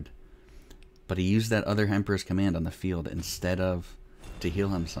different board. But he used that other Emperor's Command on the field instead of to heal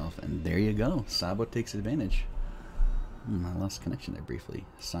himself, and there you go. Sabo takes advantage. I lost connection there briefly.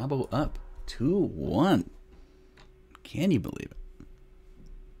 Sabo up 2-1. Can you believe it?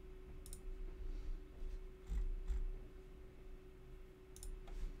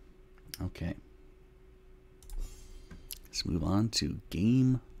 Okay. Let's move on to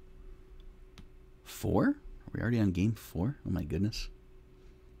game 4. Are we already on game 4? Oh my goodness.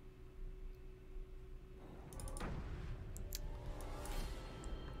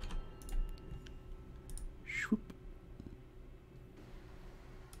 Shoop.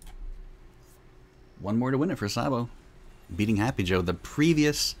 One more to win it for Sabo. Beating happyjo,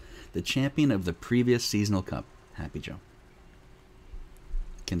 the champion of the previous Seasonal Cup. happyjo.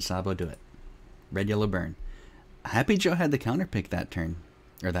 Can Sabo do it? Red, yellow, burn. happyjo had the counter pick that turn.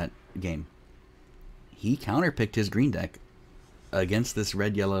 or that game. He counterpicked his green deck against this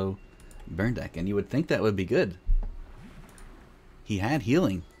red-yellow burn deck, and you would think that would be good. He had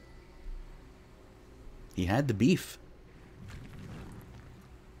healing. He had the beef.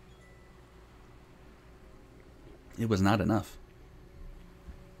 It was not enough.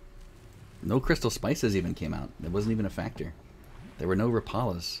 No crystal spices even came out. It wasn't even a factor. There were no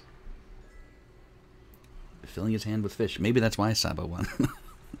Rapalas. Filling his hand with fish. Maybe that's why Sabo won.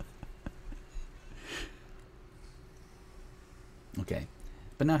 Okay.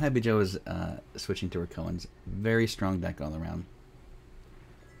 But now happyjo is switching to Rakoan's. Very strong deck all around.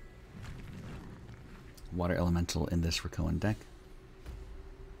 Water Elemental in this Rakoan deck.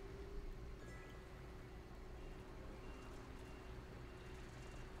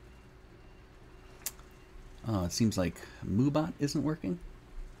 Oh, it seems like Moobot isn't working.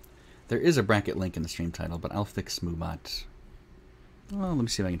 There is a bracket link in the stream title, but I'll fix Moobot. Well, let me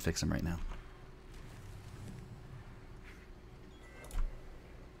see if I can fix him right now.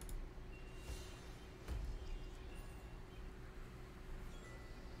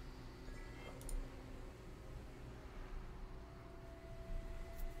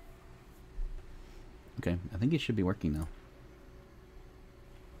 Okay, I think it should be working now.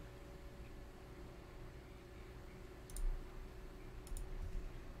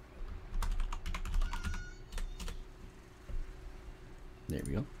 There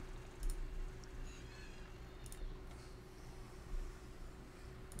we go.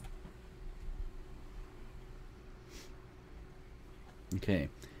 Okay,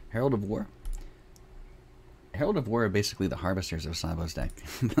 Herald of War. Herald of War are basically the harvesters of Sabo's deck.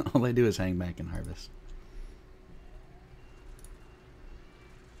 All they do is hang back and harvest.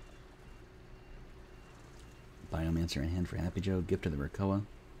 Biomancer in hand for happyjo. Gift to the Rakoa.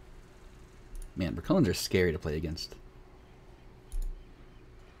 Man, Rakoans are scary to play against.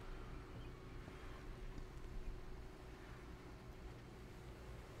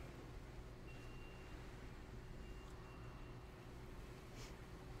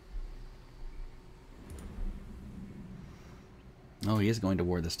 Oh, he is going to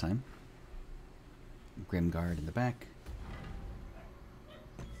war this time. Grimguard in the back.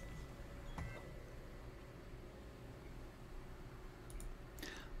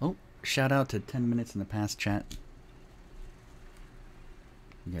 Oh, shout out to 10 minutes in the past chat.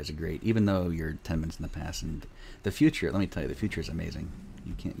 You guys are great, even though you're 10 minutes in the past. And the future, let me tell you, the future is amazing.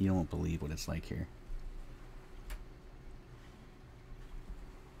 You won't believe what it's like here.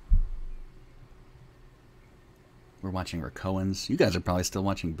 We're watching Rakoans. You guys are probably still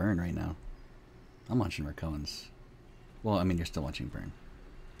watching Burn right now. I'm watching Rakoans. Well, I mean, you're still watching Burn,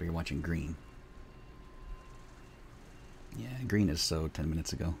 but you're watching Green. Yeah, Green is so 10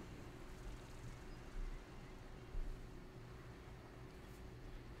 minutes ago.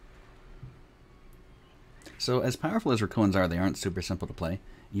 So as powerful as Rakoans are, they aren't super simple to play.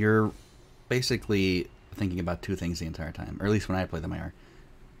 You're basically thinking about two things the entire time, or at least when I play them,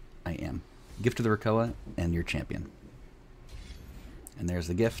 I am. Gift to the Rakoa and your champion. And there's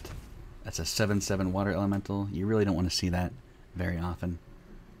the gift. That's a 7/7 water elemental. You really don't want to see that very often.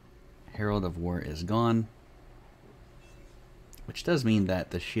 Herald of War is gone, which does mean that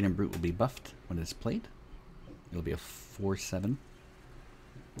the Sheet and Brute will be buffed when it's played. It'll be a 4/7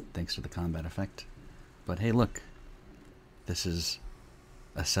 thanks to the combat effect. But hey, look, this is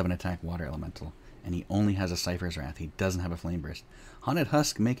a 7-attack water elemental, and he only has a Seifer's Wrath. He doesn't have a Flame Burst. Haunted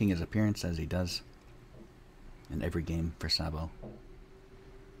Husk making his appearance as he does in every game for Sabo.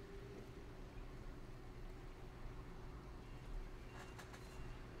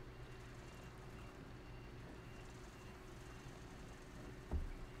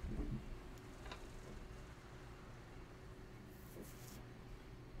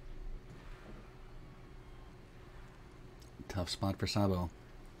 Tough spot for Sabo.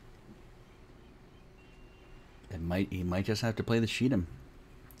 He might just have to play the Sheetum.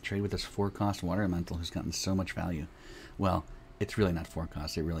 Trade with this 4-cost water elemental who's gotten so much value. Well, it's really not 4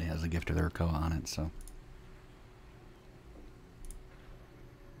 cost. It really has a Gift of the Rakoa on it, so.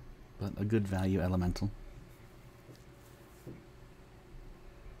 But a good value elemental.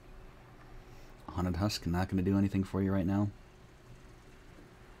 Haunted Husk, not going to do anything for you right now.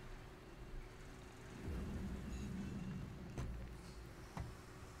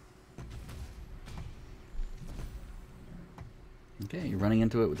 Okay, you're running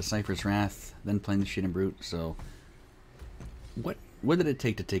into it with the Seifer's Wrath, then playing the Sheet and Brute, so what did it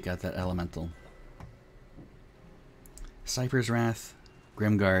take to take out that elemental? Seifer's Wrath,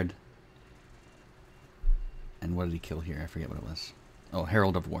 Grimguard, and what did he kill here? I forget what it was. Oh,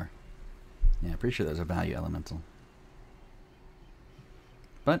 Herald of War. Yeah, pretty sure that was a value elemental.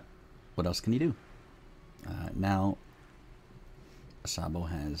 what else can you do? Now, Sabo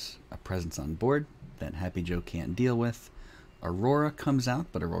has a presence on board that Happy Joe can't deal with. Aurora comes out,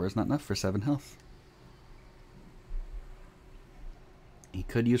 but Aurora's not enough for 7 health. He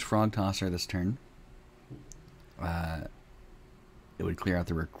could use Frog Tosser this turn. It would clear out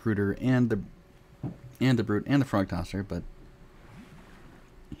the Recruiter and the Brute and the Frog Tosser, but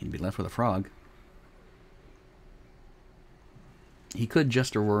he'd be left with a Frog. He could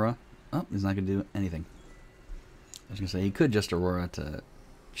just Aurora. Oh, he's not going to do anything. I was going to say, he could just Aurora to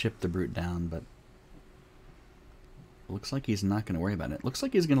chip the Brute down, but looks like he's not going to worry about it. Looks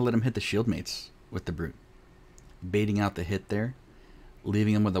like he's going to let him hit the shield mates with the Brute. Baiting out the hit there,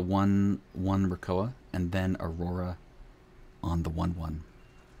 leaving him with a 1/1 Rakoa, and then Aurora on the 1/1.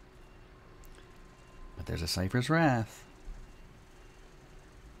 But there's a Seifer's Wrath.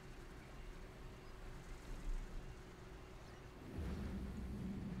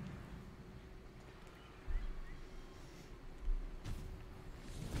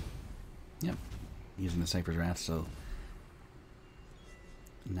 Yep, using the Seifer's Wrath, so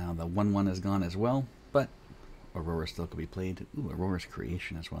now the 1/1 is gone as well, but Aurora still could be played. Ooh, Aurora's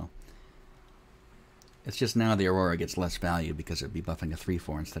Creation as well. It's just now the Aurora gets less value because it would be buffing a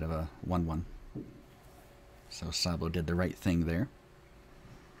 3/4 instead of a 1/1. So Sabo did the right thing there.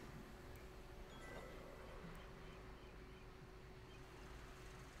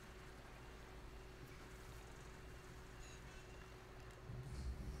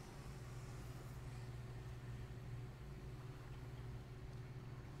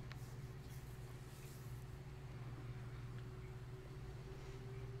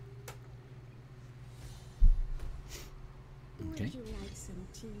 Okay. Would you like some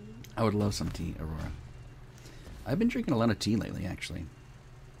tea? I would love some tea, Aurora. I've been drinking a lot of tea lately, actually.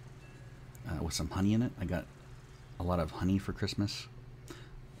 With some honey in it. I got a lot of honey for Christmas.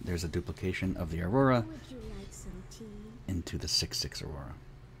 There's a duplication of the Aurora Would you like some tea? into the 6/6 Aurora.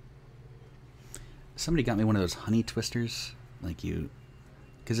 Somebody got me one of those honey twisters. Like you...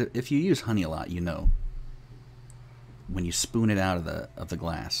 Because if you use honey a lot, you know. When you spoon it out of the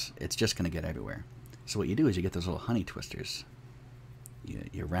glass, it's just going to get everywhere. So what you do is you get those little honey twisters.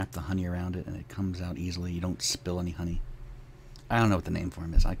 You wrap the honey around it and it comes out easily. You don't spill any honey. I don't know what the name for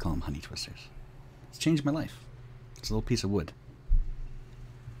them is. I call them honey twisters. It's changed my life. It's a little piece of wood.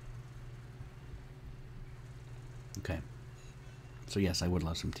 Okay. So yes, I would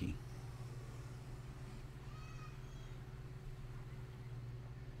love some tea.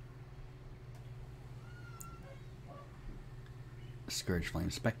 Scourge Flame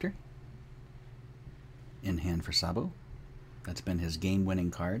Spectre. In hand for Sabo. That's been his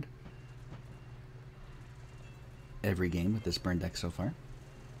game-winning card every game with this burn deck so far.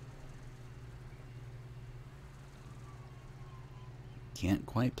 Can't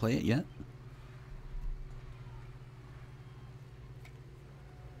quite play it yet.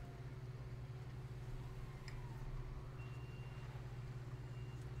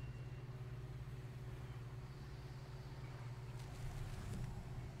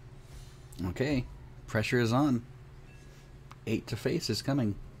 Okay, pressure is on. 8 to face is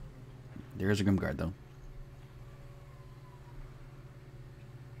coming. There is a Grimguard, though.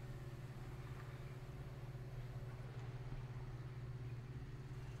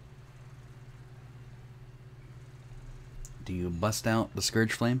 Do you bust out the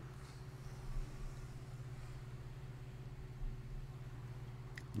Scourge Flame?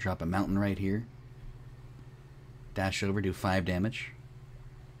 Drop a mountain right here. Dash over, do 5 damage.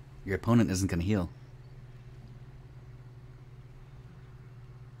 Your opponent isn't going to heal.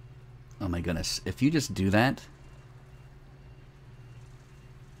 Oh my goodness. If you just do that,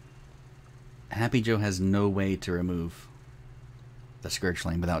 Happy Joe has no way to remove the Scourge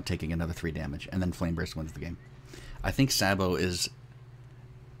Flame without taking another 3 damage, and then Flame Burst wins the game. I think Sabo is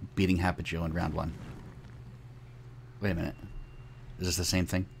beating Happy Joe in round 1. Wait a minute. Is this the same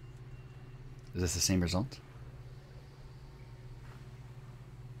thing? Is this the same result?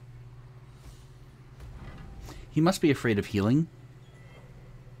 He must be afraid of healing.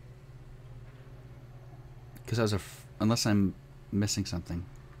 Because unless I'm missing something.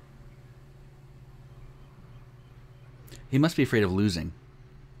 He must be afraid of losing.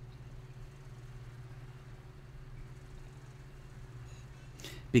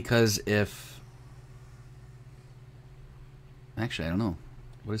 Because if... Actually, I don't know.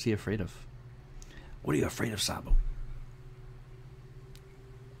 What is he afraid of? What are you afraid of, Sabo?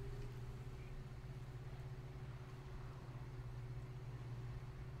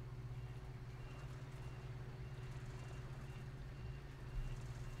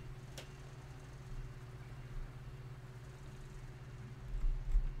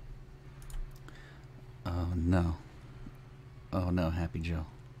 Oh no. Oh no, Happy Joe.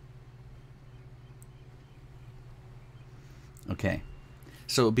 Okay.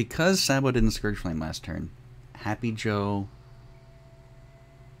 So because Sabo didn't Scourge Flame last turn, Happy Joe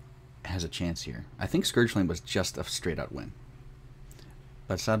has a chance here. I think Scourge Flame was just a straight out win.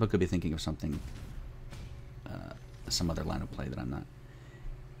 But Sabo could be thinking of something, some other line of play that I'm not.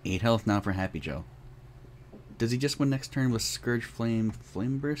 8 health now for Happy Joe. Does he just win next turn with Scourge Flame,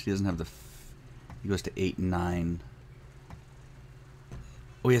 Flame Burst? He doesn't have the... he goes to 8, 9.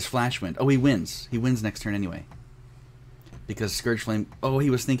 Oh, he has Flash Wind. Oh, he wins. He wins next turn anyway. Because Scourge Flame... oh, he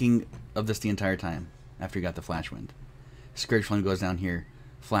was thinking of this the entire time after he got the Flash Wind. Scourge Flame goes down here.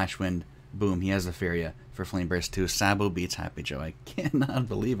 Flash Wind. Boom. He has the Feria for Flame Burst 2. Sabo beats Happy Joe. I cannot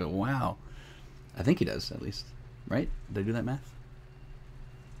believe it. Wow. I think he does, at least. Right? Did I do that math?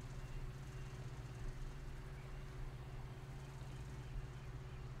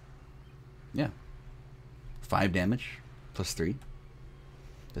 Yeah. 5 damage plus 3.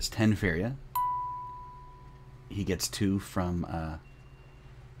 That's 10 Feria. He gets 2 from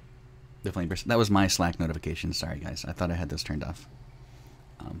the Flame Burst. That was my Slack notification. Sorry, guys. I thought I had those turned off.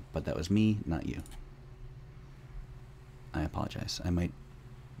 But that was me, not you. I apologize. I might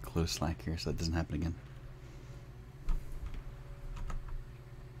close Slack here so that doesn't happen again.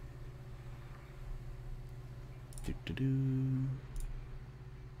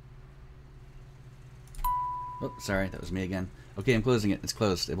 Oh, sorry. That was me again. Okay, I'm closing it. It's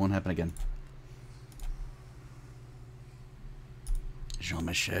closed. It won't happen again.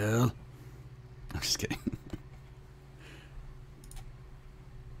 Jean-Michel. I'm just kidding.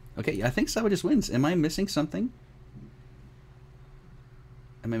 Okay, I think Sabo just wins. Am I missing something?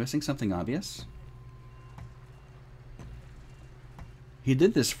 Am I missing something obvious? He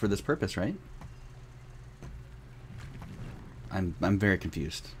did this for this purpose, right? I'm very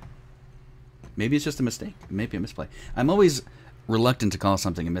confused. Maybe it's just a mistake. Maybe a misplay. I'm always reluctant to call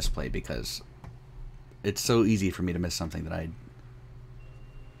something a misplay because it's so easy for me to miss something that I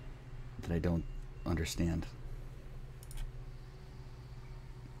don't understand.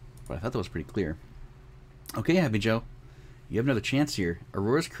 But I thought that was pretty clear. Okay, Happy Joe. You have another chance here.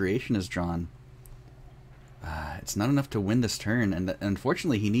 Aurora's Creation is drawn. It's not enough to win this turn, and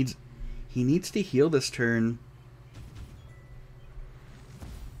unfortunately he needs to heal this turn,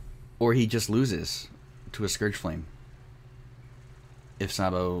 or he just loses to a Scourge Flame if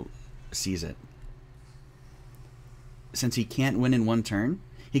Sabo sees it. Since he can't win in 1 turn,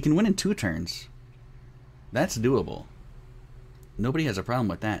 he can win in 2 turns. That's doable. Nobody has a problem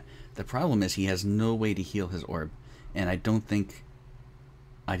with that. The problem is he has no way to heal his orb, and I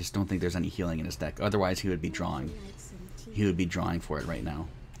just don't think there's any healing in his deck. Otherwise, he would be drawing. He would be drawing for it right now,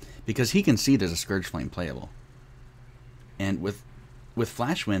 because he can see there's a Scourge Flame playable. And with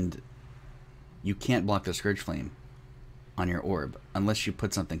Flash Wind, you can't block the Scourge Flame on your orb unless you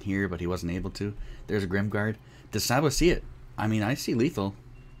put something here, but he wasn't able to. There's a Grimguard. Does Sabo see it? I mean, I see lethal.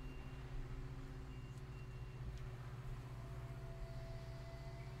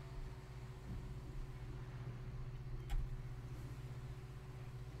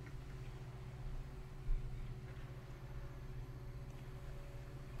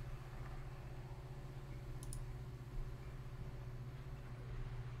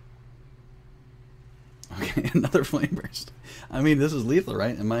 Okay, another Flame Burst. I mean, this is lethal,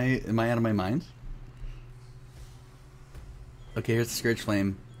 right? Am I out of my mind? Okay, here's the Scourge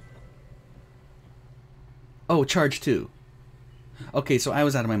Flame. Oh, charge 2. Okay, so I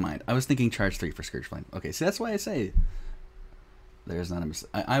was out of my mind. I was thinking charge 3 for Scourge Flame. Okay, so that's why I say there's not a mistake.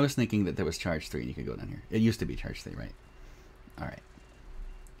 I was thinking that there was charge 3 and you could go down here. It used to be charge 3, right? Alright.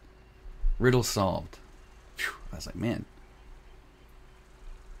 Riddle solved. Phew, I was like, man.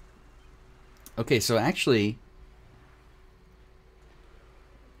 Okay, so actually...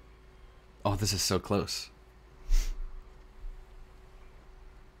 oh, this is so close.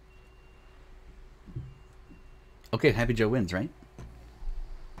 Okay, Happy Joe wins, right?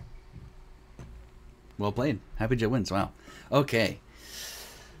 Well played. Happy Joe wins. Wow. Okay.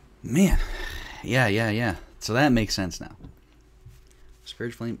 Man. Yeah. So that makes sense now.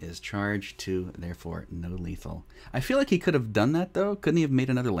 Scourge Flame is charged 2, therefore no lethal. I feel like he could have done that, though. Couldn't he have made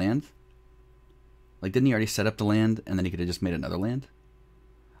another land? Like, didn't he already set up the land, and then he could have just made another land?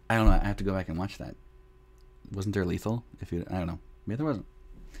 I don't know. I have to go back and watch that. Wasn't there lethal? I don't know. Maybe there wasn't.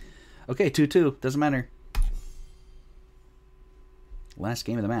 Okay, 2-2. Doesn't matter. Last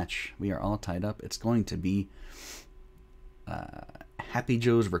game of the match. We are all tied up. It's going to be Happy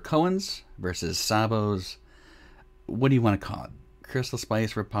Joe's Rakoans versus Sabo's... what do you want to call it? Crystal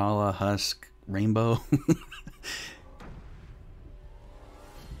Spice, Rapala, Husk, Rainbow?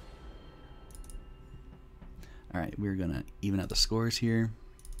 we're gonna even out the scores here.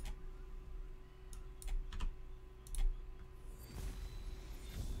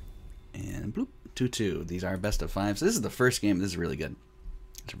 And bloop, 2-2. These are best of 5. So this is the first game. This is really good.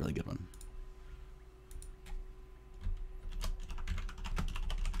 It's a really good one.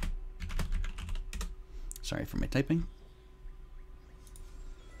 Sorry for my typing.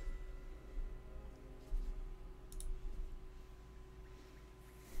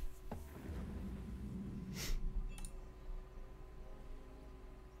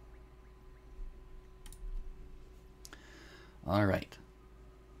 All right.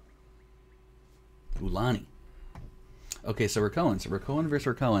 Ulani. Okay, so Rakoans. Rakoan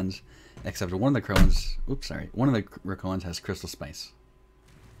versus Rakoans, except one of the Rakoans. Oops, sorry. One of the Rakoans has Crystal Spice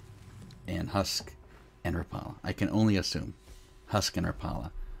and Husk and Rapala. I can only assume Husk and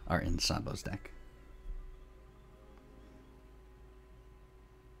Rapala are in Sabo's deck.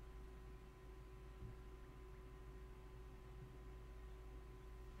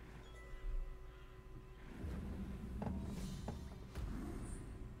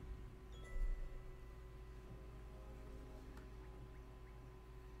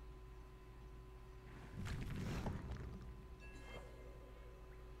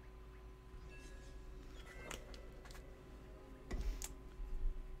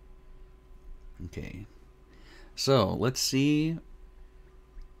 Okay, so let's see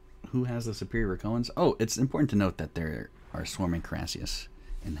who has the superior Rakoans. Oh, it's important to note that there are Swarming Carassius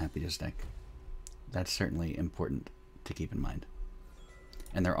in happyjo's deck. That's certainly important to keep in mind.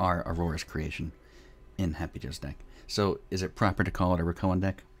 And there are Aurora's Creation in happyjo's deck. So is it proper to call it a Rakoan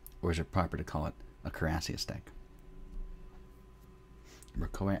deck, or is it proper to call it a Carassius deck?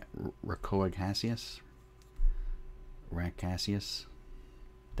 Rakoagassius? Racassius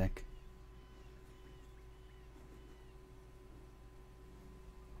deck?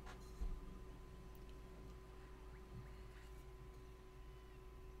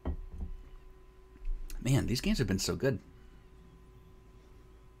 Man, these games have been so good.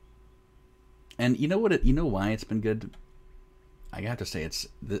 And you know what? You know why it's been good? I have to say,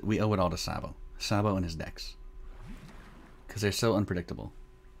 we owe it all to Sabo. Sabo and his decks, because they're so unpredictable.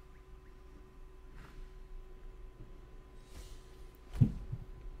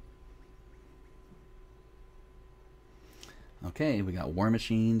 Okay, we got War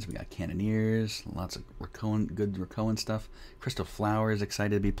Machines, we got Cannoneers, lots of good Rakoan stuff. Crystal Flower is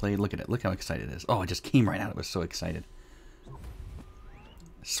excited to be played. Look at it. Look how excited it is. Oh, it just came right out. It was so excited.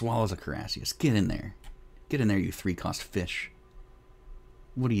 Swallows a Carassius. Get in there. Get in there, you 3-cost fish.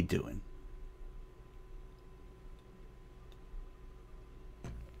 What are you doing?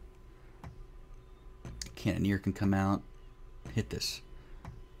 Cannoneer can come out. Hit this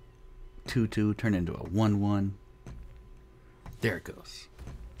 2-2, turn into a 1-1. There it goes.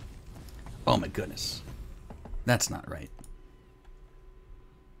 Oh my goodness. That's not right.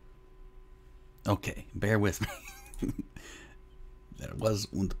 Okay, bear with me. There was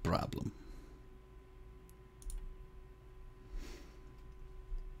one problem.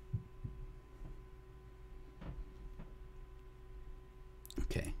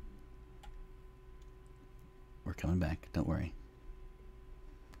 Okay. We're coming back, don't worry.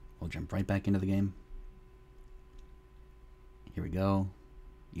 We'll jump right back into the game. Here we go.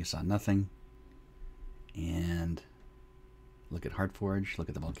 You saw nothing. And look at Heartforge. Look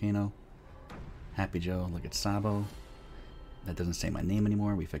at the volcano. happyjo. Look at Sabo. That doesn't say my name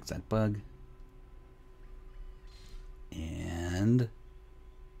anymore. We fixed that bug. And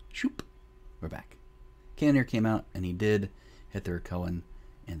shoop. We're back. Cannoneer came out and he did hit the Rakoan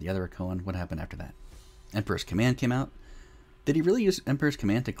and the other Rakoan. What happened after that? Emperor's Command came out. Did he really use Emperor's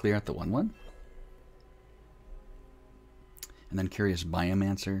Command to clear out the 1-1? And then Curious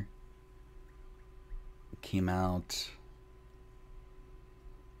Biomancer came out.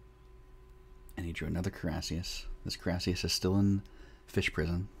 And he drew another Carassius. This Carassius is still in Fish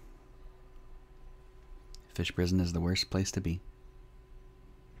Prison. Fish Prison is the worst place to be.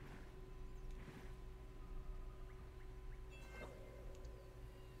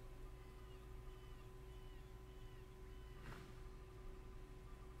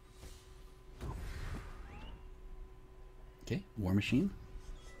 Okay, War Machine.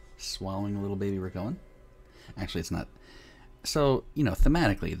 Swallowing a little baby Rakoan. Actually, it's not. So, you know,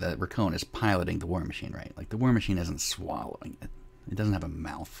 thematically, the Rakoan is piloting the War Machine, right? Like, the War Machine isn't swallowing it. It doesn't have a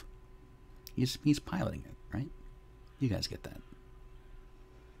mouth. He's piloting it, right? You guys get that.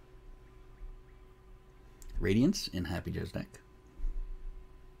 Radiance in happyjo's deck.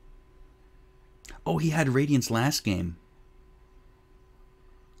 Oh, he had Radiance last game.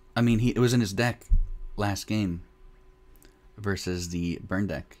 I mean, it was in his deck last game versus the burn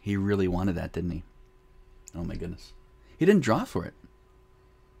deck. He really wanted that, didn't he? Oh my goodness. He didn't draw for it.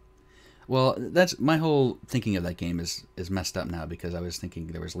 Well, that's my whole thinking of that game is messed up now because I was thinking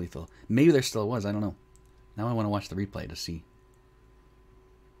there was lethal. Maybe there still was. I don't know. Now I want to watch the replay to see.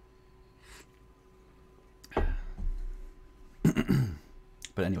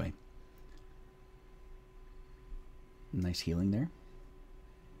 But anyway. Nice healing there.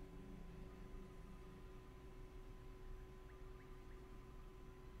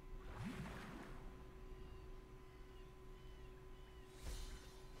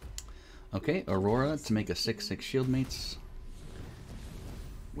 Okay, Aurora to make a 6/6 shield mates,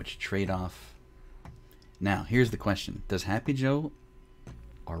 which trade off. Now, here's the question. Does happyjo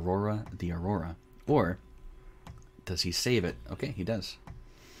Aurora the Aurora, or does he save it? Okay, he does.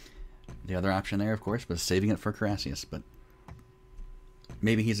 The other option there, of course, was saving it for Carassius, but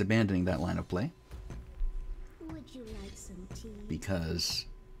maybe he's abandoning that line of play. Would you like some tea? Because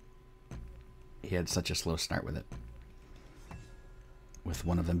he had such a slow start with it. With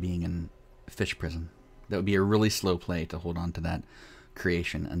one of them being in fish prison. That would be a really slow play to hold on to that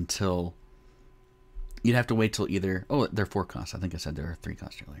creation until... You'd have to wait till either... Oh, they're 4 costs. I think I said there were 3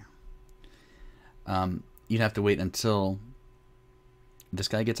 costs earlier. You'd have to wait until this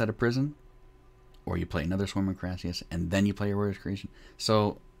guy gets out of prison, or you play another Swarm of Carassius, and then you play Aurora's creation.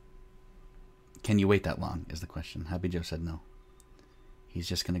 So, can you wait that long, is the question. happyjo said no. He's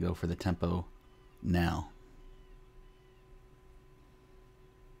just going to go for the tempo now.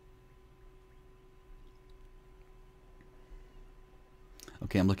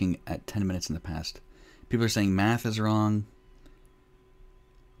 Okay, I'm looking at 10 minutes in the past. People are saying math is wrong.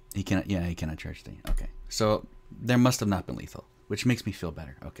 He cannot, yeah, he cannot charge 3. Okay, so there must have not been lethal, which makes me feel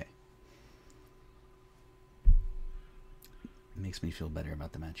better. Okay. It makes me feel better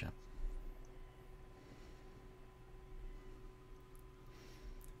about the matchup.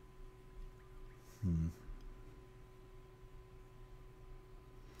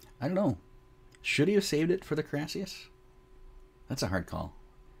 I don't know. Should he have saved it for the Carassius? That's a hard call.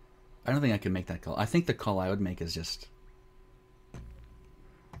 I don't think I could make that call. I think the call I would make is just...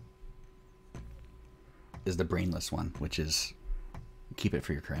 is the brainless one, which is keep it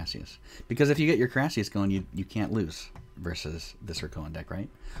for your Carassius. Because if you get your Carassius going, you can't lose versus this Rakoan deck, right?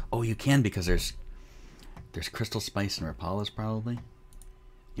 Oh, you can because there's Crystal Spice and Rapalas probably.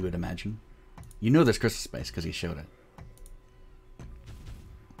 You would imagine. You know there's Crystal Spice because he showed it.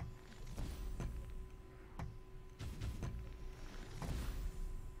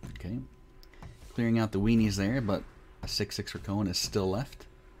 Okay. Clearing out the weenies there, but a 6/6 Rakoan is still left.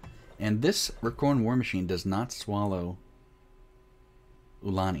 And this Rakoan War Machine does not swallow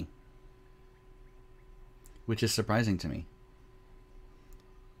Ulani, which is surprising to me.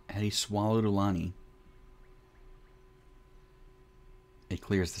 Had he swallowed Ulani, it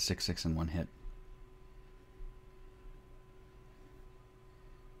clears the 6/6 in one hit.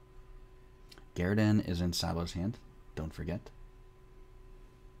 Garden is in Sabo's hand, don't forget.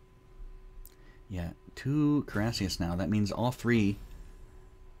 Yeah, 2 Carassius now. That means all 3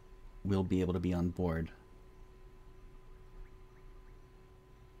 will be able to be on board.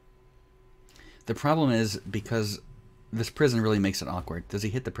 The problem is because this prison really makes it awkward. Does he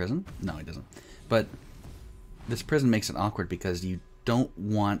hit the prison? No, he doesn't. But this prison makes it awkward because you don't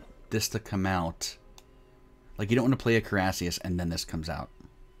want this to come out. Like, you don't want to play a Carassius and then this comes out.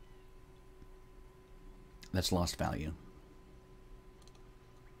 That's lost value.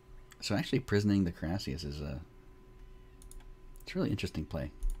 So actually prisoning the Carassius is a... it's a really interesting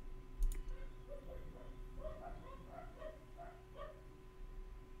play.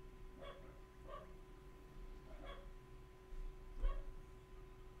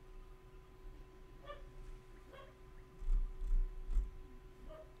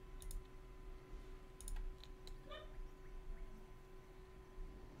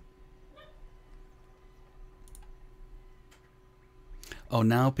 Oh,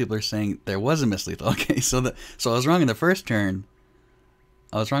 now people are saying there was a mislethal. Okay, so I was wrong in the first turn.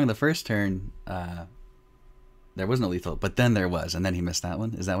 There was no lethal, but then there was, and then he missed that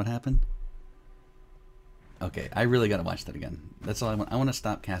one. Is that what happened? Okay, I really gotta watch that again. That's all I want. I want to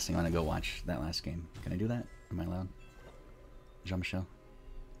stop casting. I want to go watch that last game. Can I do that? Am I allowed? Jean-Michel?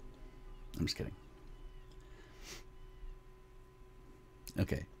 I'm just kidding.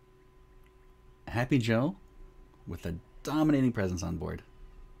 Okay. happyjo with a dominating presence on board.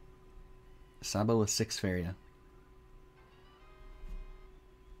 Sabo with 6 Faria.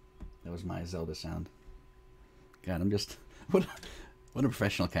 That was my Zelda sound. God, I'm just... What a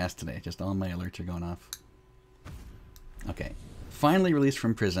professional cast today. Just all my alerts are going off. Okay. Finally released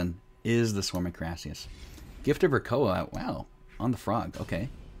from prison is the Swarm of Carassius. Gift of Rakoa. Wow. On the frog. Okay.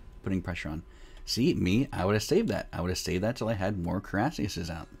 Putting pressure on. See, me, I would have saved that. I would have saved that till I had more Carassiuses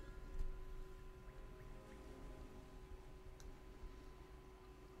out.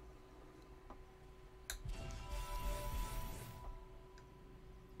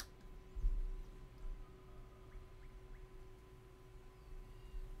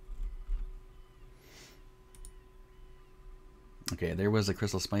 Okay, there was the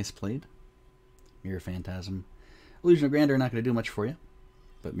Crystal Spice played. Mirror Phantasm. Illusion of Grandeur not going to do much for you,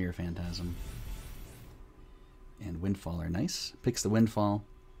 but Mirror Phantasm and Windfall are nice. Picks the Windfall.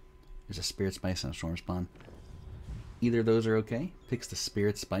 There's a Spirit Spice and a Storm Spawn. Either of those are okay. Picks the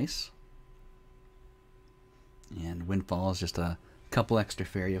Spirit Spice. And Windfall is just a couple extra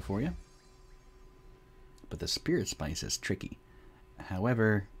Faria for you. But the Spirit Spice is tricky.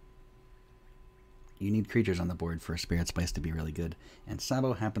 However, you need creatures on the board for a Spirit Spice to be really good. And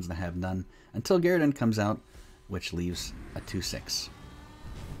Sabo happens to have none until Garridan comes out, which leaves a 2/6.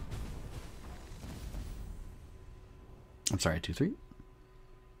 I'm sorry, 2/3.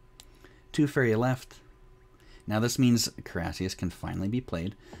 2 Fairy left. Now this means Carassius can finally be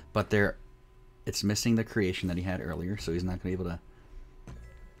played, but it's missing the creation that he had earlier, so he's not going to be able to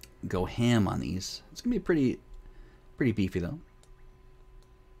go ham on these. It's going to be pretty beefy, though.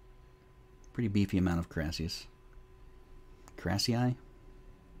 Pretty beefy amount of Carassius. Carassii?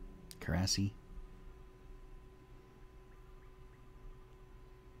 Carassi?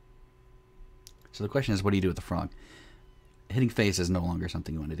 So the question is, what do you do with the frog? Hitting face is no longer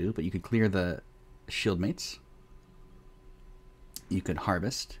something you want to do, but you could clear the shield mates. You could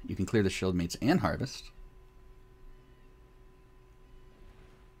harvest. You can clear the shield mates and harvest.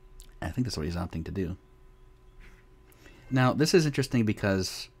 I think that's what he's opting to do. Now, this is interesting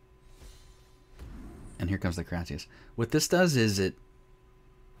because... And here comes the Carassius. What this does is it...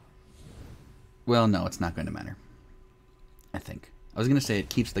 Well, no, it's not going to matter. I think. I was going to say it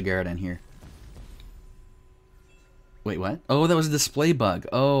keeps the Garridan here. Wait, what? Oh, that was a display bug.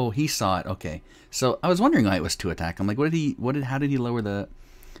 Oh, he saw it. Okay. So I was wondering why it was 2 attack. I'm like, how did he lower the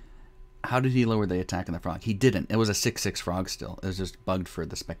attack on the frog? He didn't. It was a 6/6 frog still. It was just bugged for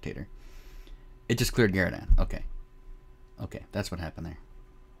the spectator. It just cleared Garridan. Okay. Okay, that's what happened there.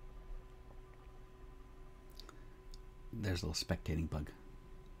 There's a little spectating bug.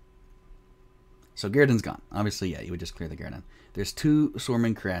 So Garridan's gone. Obviously, yeah, you would just clear the Garridan. There's 2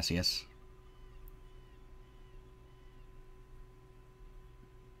 Swarming Carassius.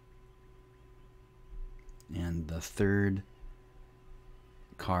 And the 3rd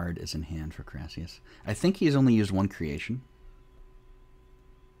card is in hand for Carassius. I think he's only used 1 creation.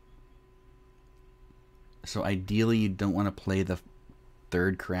 So ideally, you don't want to play the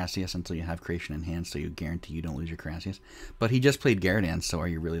 3rd Carassius until you have creation in hand, so you guarantee you don't lose your Carassius. But he just played Garridan, so are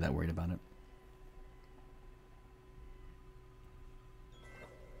you really that worried about it?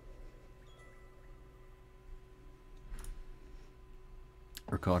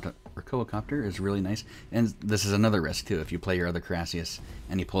 Rakoacopter is really nice. And this is another risk, too. If you play your other Carassius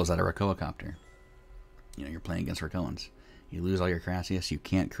and he pulls out a Rakoacopter, you know, you're playing against Rakoans. You lose all your Carassius, you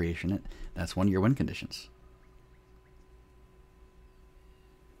can't creation it. That's one of your win conditions.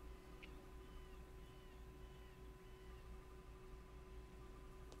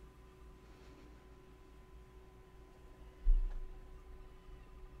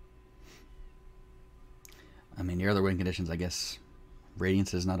 I mean, your other win conditions, I guess...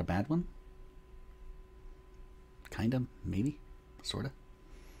 Radiance is not a bad one. Kinda, maybe, sorta.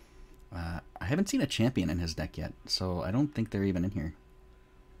 I haven't seen a champion in his deck yet, so I don't think they're even in here.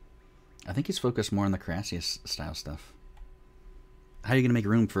 I think he's focused more on the Carassius style stuff. How are you going to make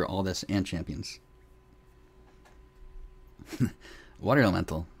room for all this and champions? Water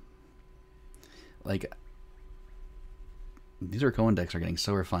Elemental. Like, these Rakoan decks are getting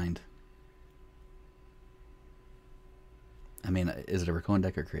so refined. I mean, is it a Rakoan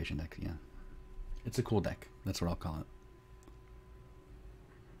deck or a creation deck? Yeah. It's a cool deck. That's what I'll call it.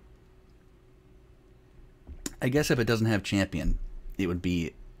 I guess if it doesn't have champion, it would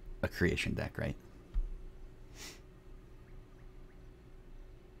be a creation deck, right?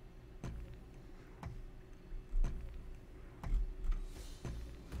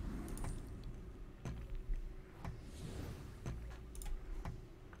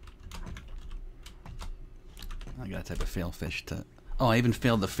 I got a type of fail fish to... Oh, I even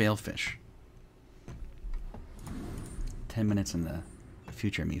failed the fail fish. 10 minutes in the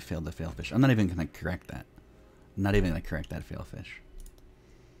future, me failed the fail fish. I'm not even going to correct that. I'm not even going to correct that fail fish.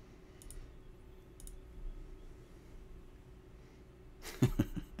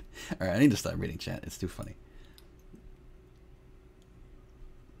 Alright, I need to stop reading chat. It's too funny.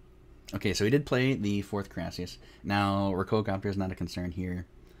 Okay, so he did play the 4th Carassius. Now, Rakoacopter is not a concern here.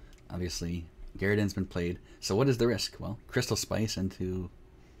 Obviously, Garridan's been played. So what is the risk? Well, Crystal Spice into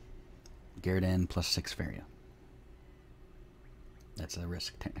Garridan plus 6 Faria. That's a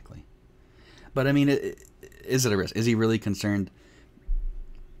risk, technically. But, I mean, is it a risk? Is he really concerned?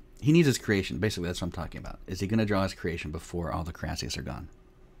 He needs his creation. Basically, that's what I'm talking about. Is he going to draw his creation before all the Crassius are gone?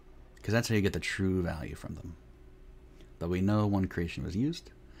 Because that's how you get the true value from them. But we know one creation was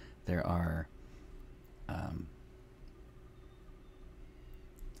used. There are...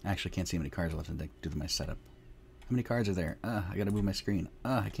 I actually can't see how many cards left in the deck due to my setup. How many cards are there? I gotta move my screen.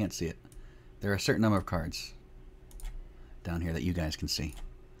 I can't see it. There are a certain number of cards down here that you guys can see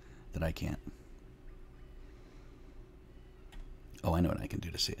that I can't. Oh, I know what I can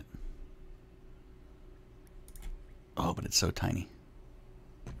do to see it. Oh, but it's so tiny.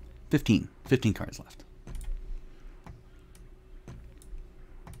 15 cards left.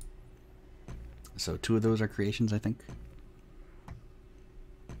 So 2 of those are creations, I think.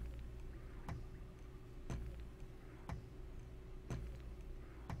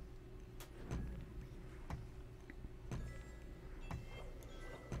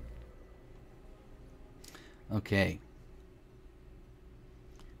 Okay.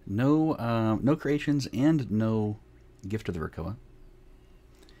 No creations and no Gift of the Rakoa.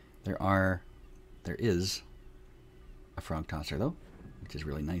 There is a Frog Tosser though, which is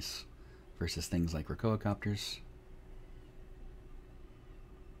really nice versus things like Rakoa Copters.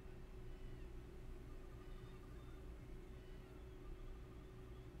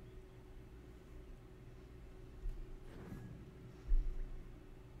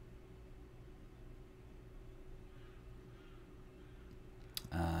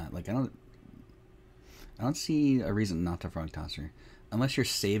 Like I don't see a reason not to Frog Tosser, unless you're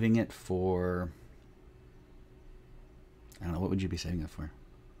saving it for. I don't know, what would you be saving it for?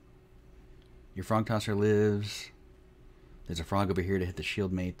 Your Frog Tosser lives. There's a frog over here to hit the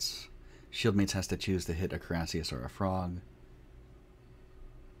shield mates. Shield mates has to choose to hit a Carassius or a frog.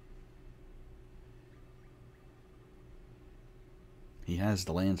 He has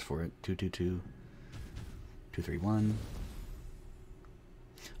the lands for it. 2/2/2, 2/3/1.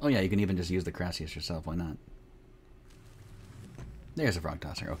 Oh yeah, you can even just use the Crassius yourself. Why not? There's a Frog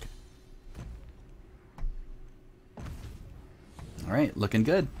Tosser. Okay. All right, looking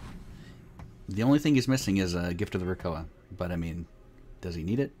good. The only thing he's missing is a Gift of the Rakoa. But I mean, does he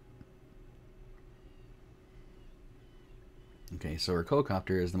need it? Okay, so Rakoa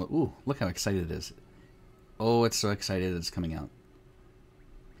Copter is the ooh, look how excited it is. Oh, it's so excited it's coming out.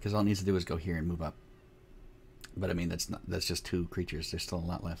 Because all it needs to do is go here and move up. But I mean, that's just 2 creatures. There's still a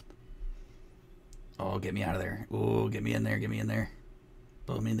lot left. Oh, get me out of there. Oh, get me in there. Get me in there.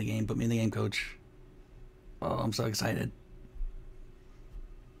 Put me in the game. Put me in the game, coach. Oh, I'm so excited.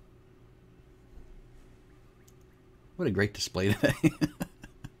 What a great display today.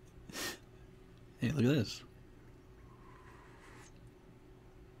 Hey, look at this.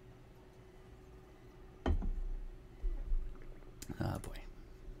 Oh, boy.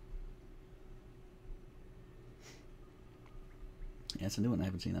 Yeah, it's a new one. I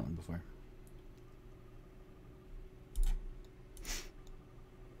haven't seen that one before.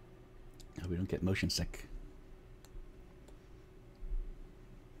 Oh, we don't get motion sick.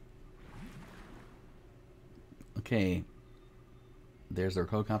 Okay. There's the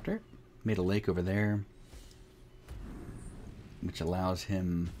Rokocopter. Made a lake over there, which allows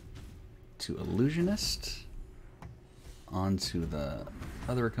him to Illusionist onto the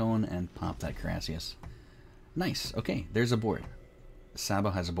other Raccoon and pop that Carassius. Nice. Okay, there's a board. Sabo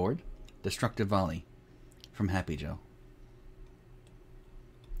has a board. Destructive Volley from happyjo.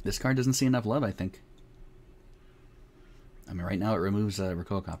 This card doesn't see enough love, I think. I mean, right now it removes a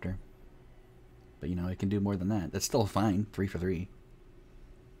Rokocopter. But, you know, it can do more than that. That's still fine. 3 for 3.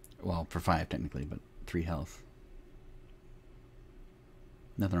 Well, for 5, technically, but 3 health.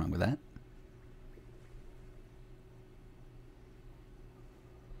 Nothing wrong with that.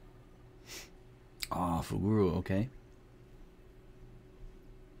 Oh, Fuguru, okay.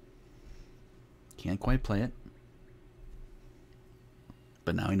 Can't quite play it.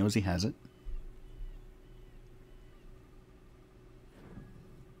 But now he knows he has it.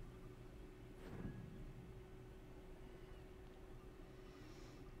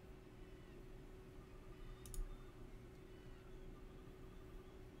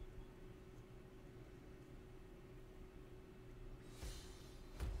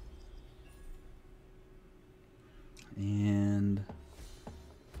 And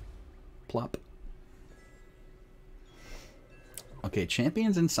plop. Okay,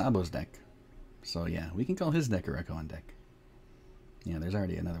 Champion's in Sabo's deck. So yeah, we can call his deck a Recon deck. Yeah, there's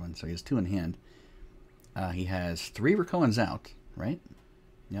already another one. So he has 2 in hand. He has 3 Rakoans out, right?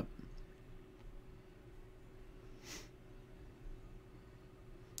 Yep.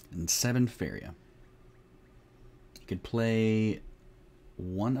 And 7 Faria. You could play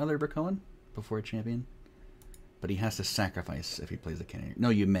one other Bracoan before a champion, but he has to sacrifice if he plays the Cannoneer. No,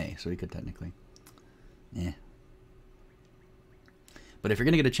 you may, so he could technically. Yeah. But if you're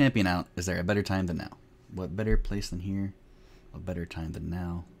going to get a champion out, is there a better time than now? What better place than here? What better time than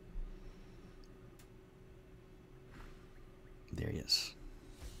now? There he is.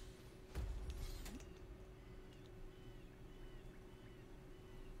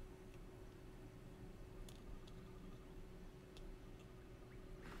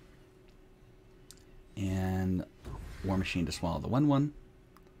 And War Machine to swallow the 1/1,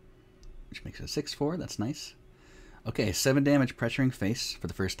 which makes it a 6/4. That's nice. Okay, 7 damage pressuring face for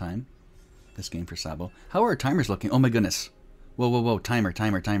the first time this game for Sabo. How are our timers looking? Oh my goodness. Whoa, whoa, whoa. Timer,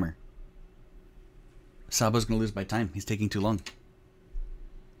 timer, timer. Sabo's going to lose by time. He's taking too long.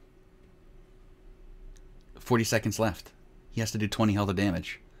 40 seconds left. He has to do 20 health of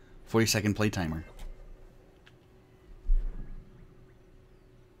damage. 40-second play timer.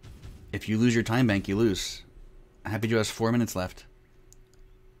 If you lose your time bank, you lose. happyjo has 4 minutes left.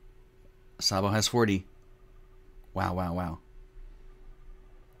 Sabo has 40. Wow, wow, wow.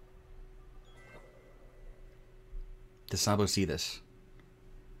 Does Sabo see this?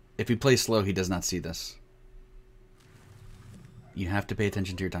 If he plays slow, he does not see this. You have to pay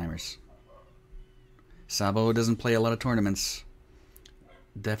attention to your timers. Sabo doesn't play a lot of tournaments.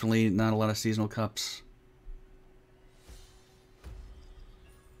 Definitely not a lot of seasonal cups.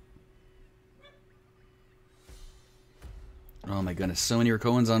 Oh my goodness, so many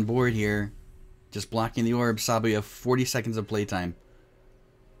Rakoans on board here. Just blocking the orb. Sabo, you have 40 seconds of playtime.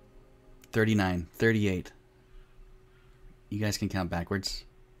 39, 38. You guys can count backwards.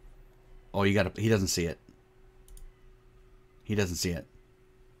 Oh, you gotta, he doesn't see it. He doesn't see it.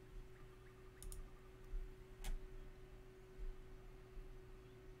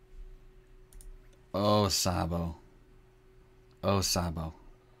 Oh, Sabo. Oh, Sabo.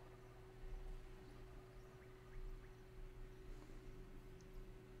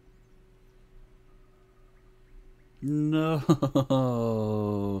 No.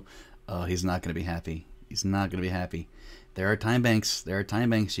 Oh, he's not going to be happy. He's not going to be happy. There are time banks. There are time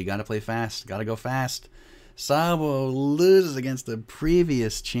banks. You got to play fast. Got to go fast. Sabo loses against the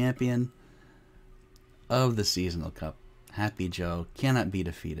previous champion of the Seasonal Cup. happyjo cannot be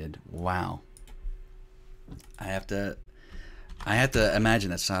defeated. Wow. I have to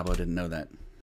imagine that Sabo didn't know that.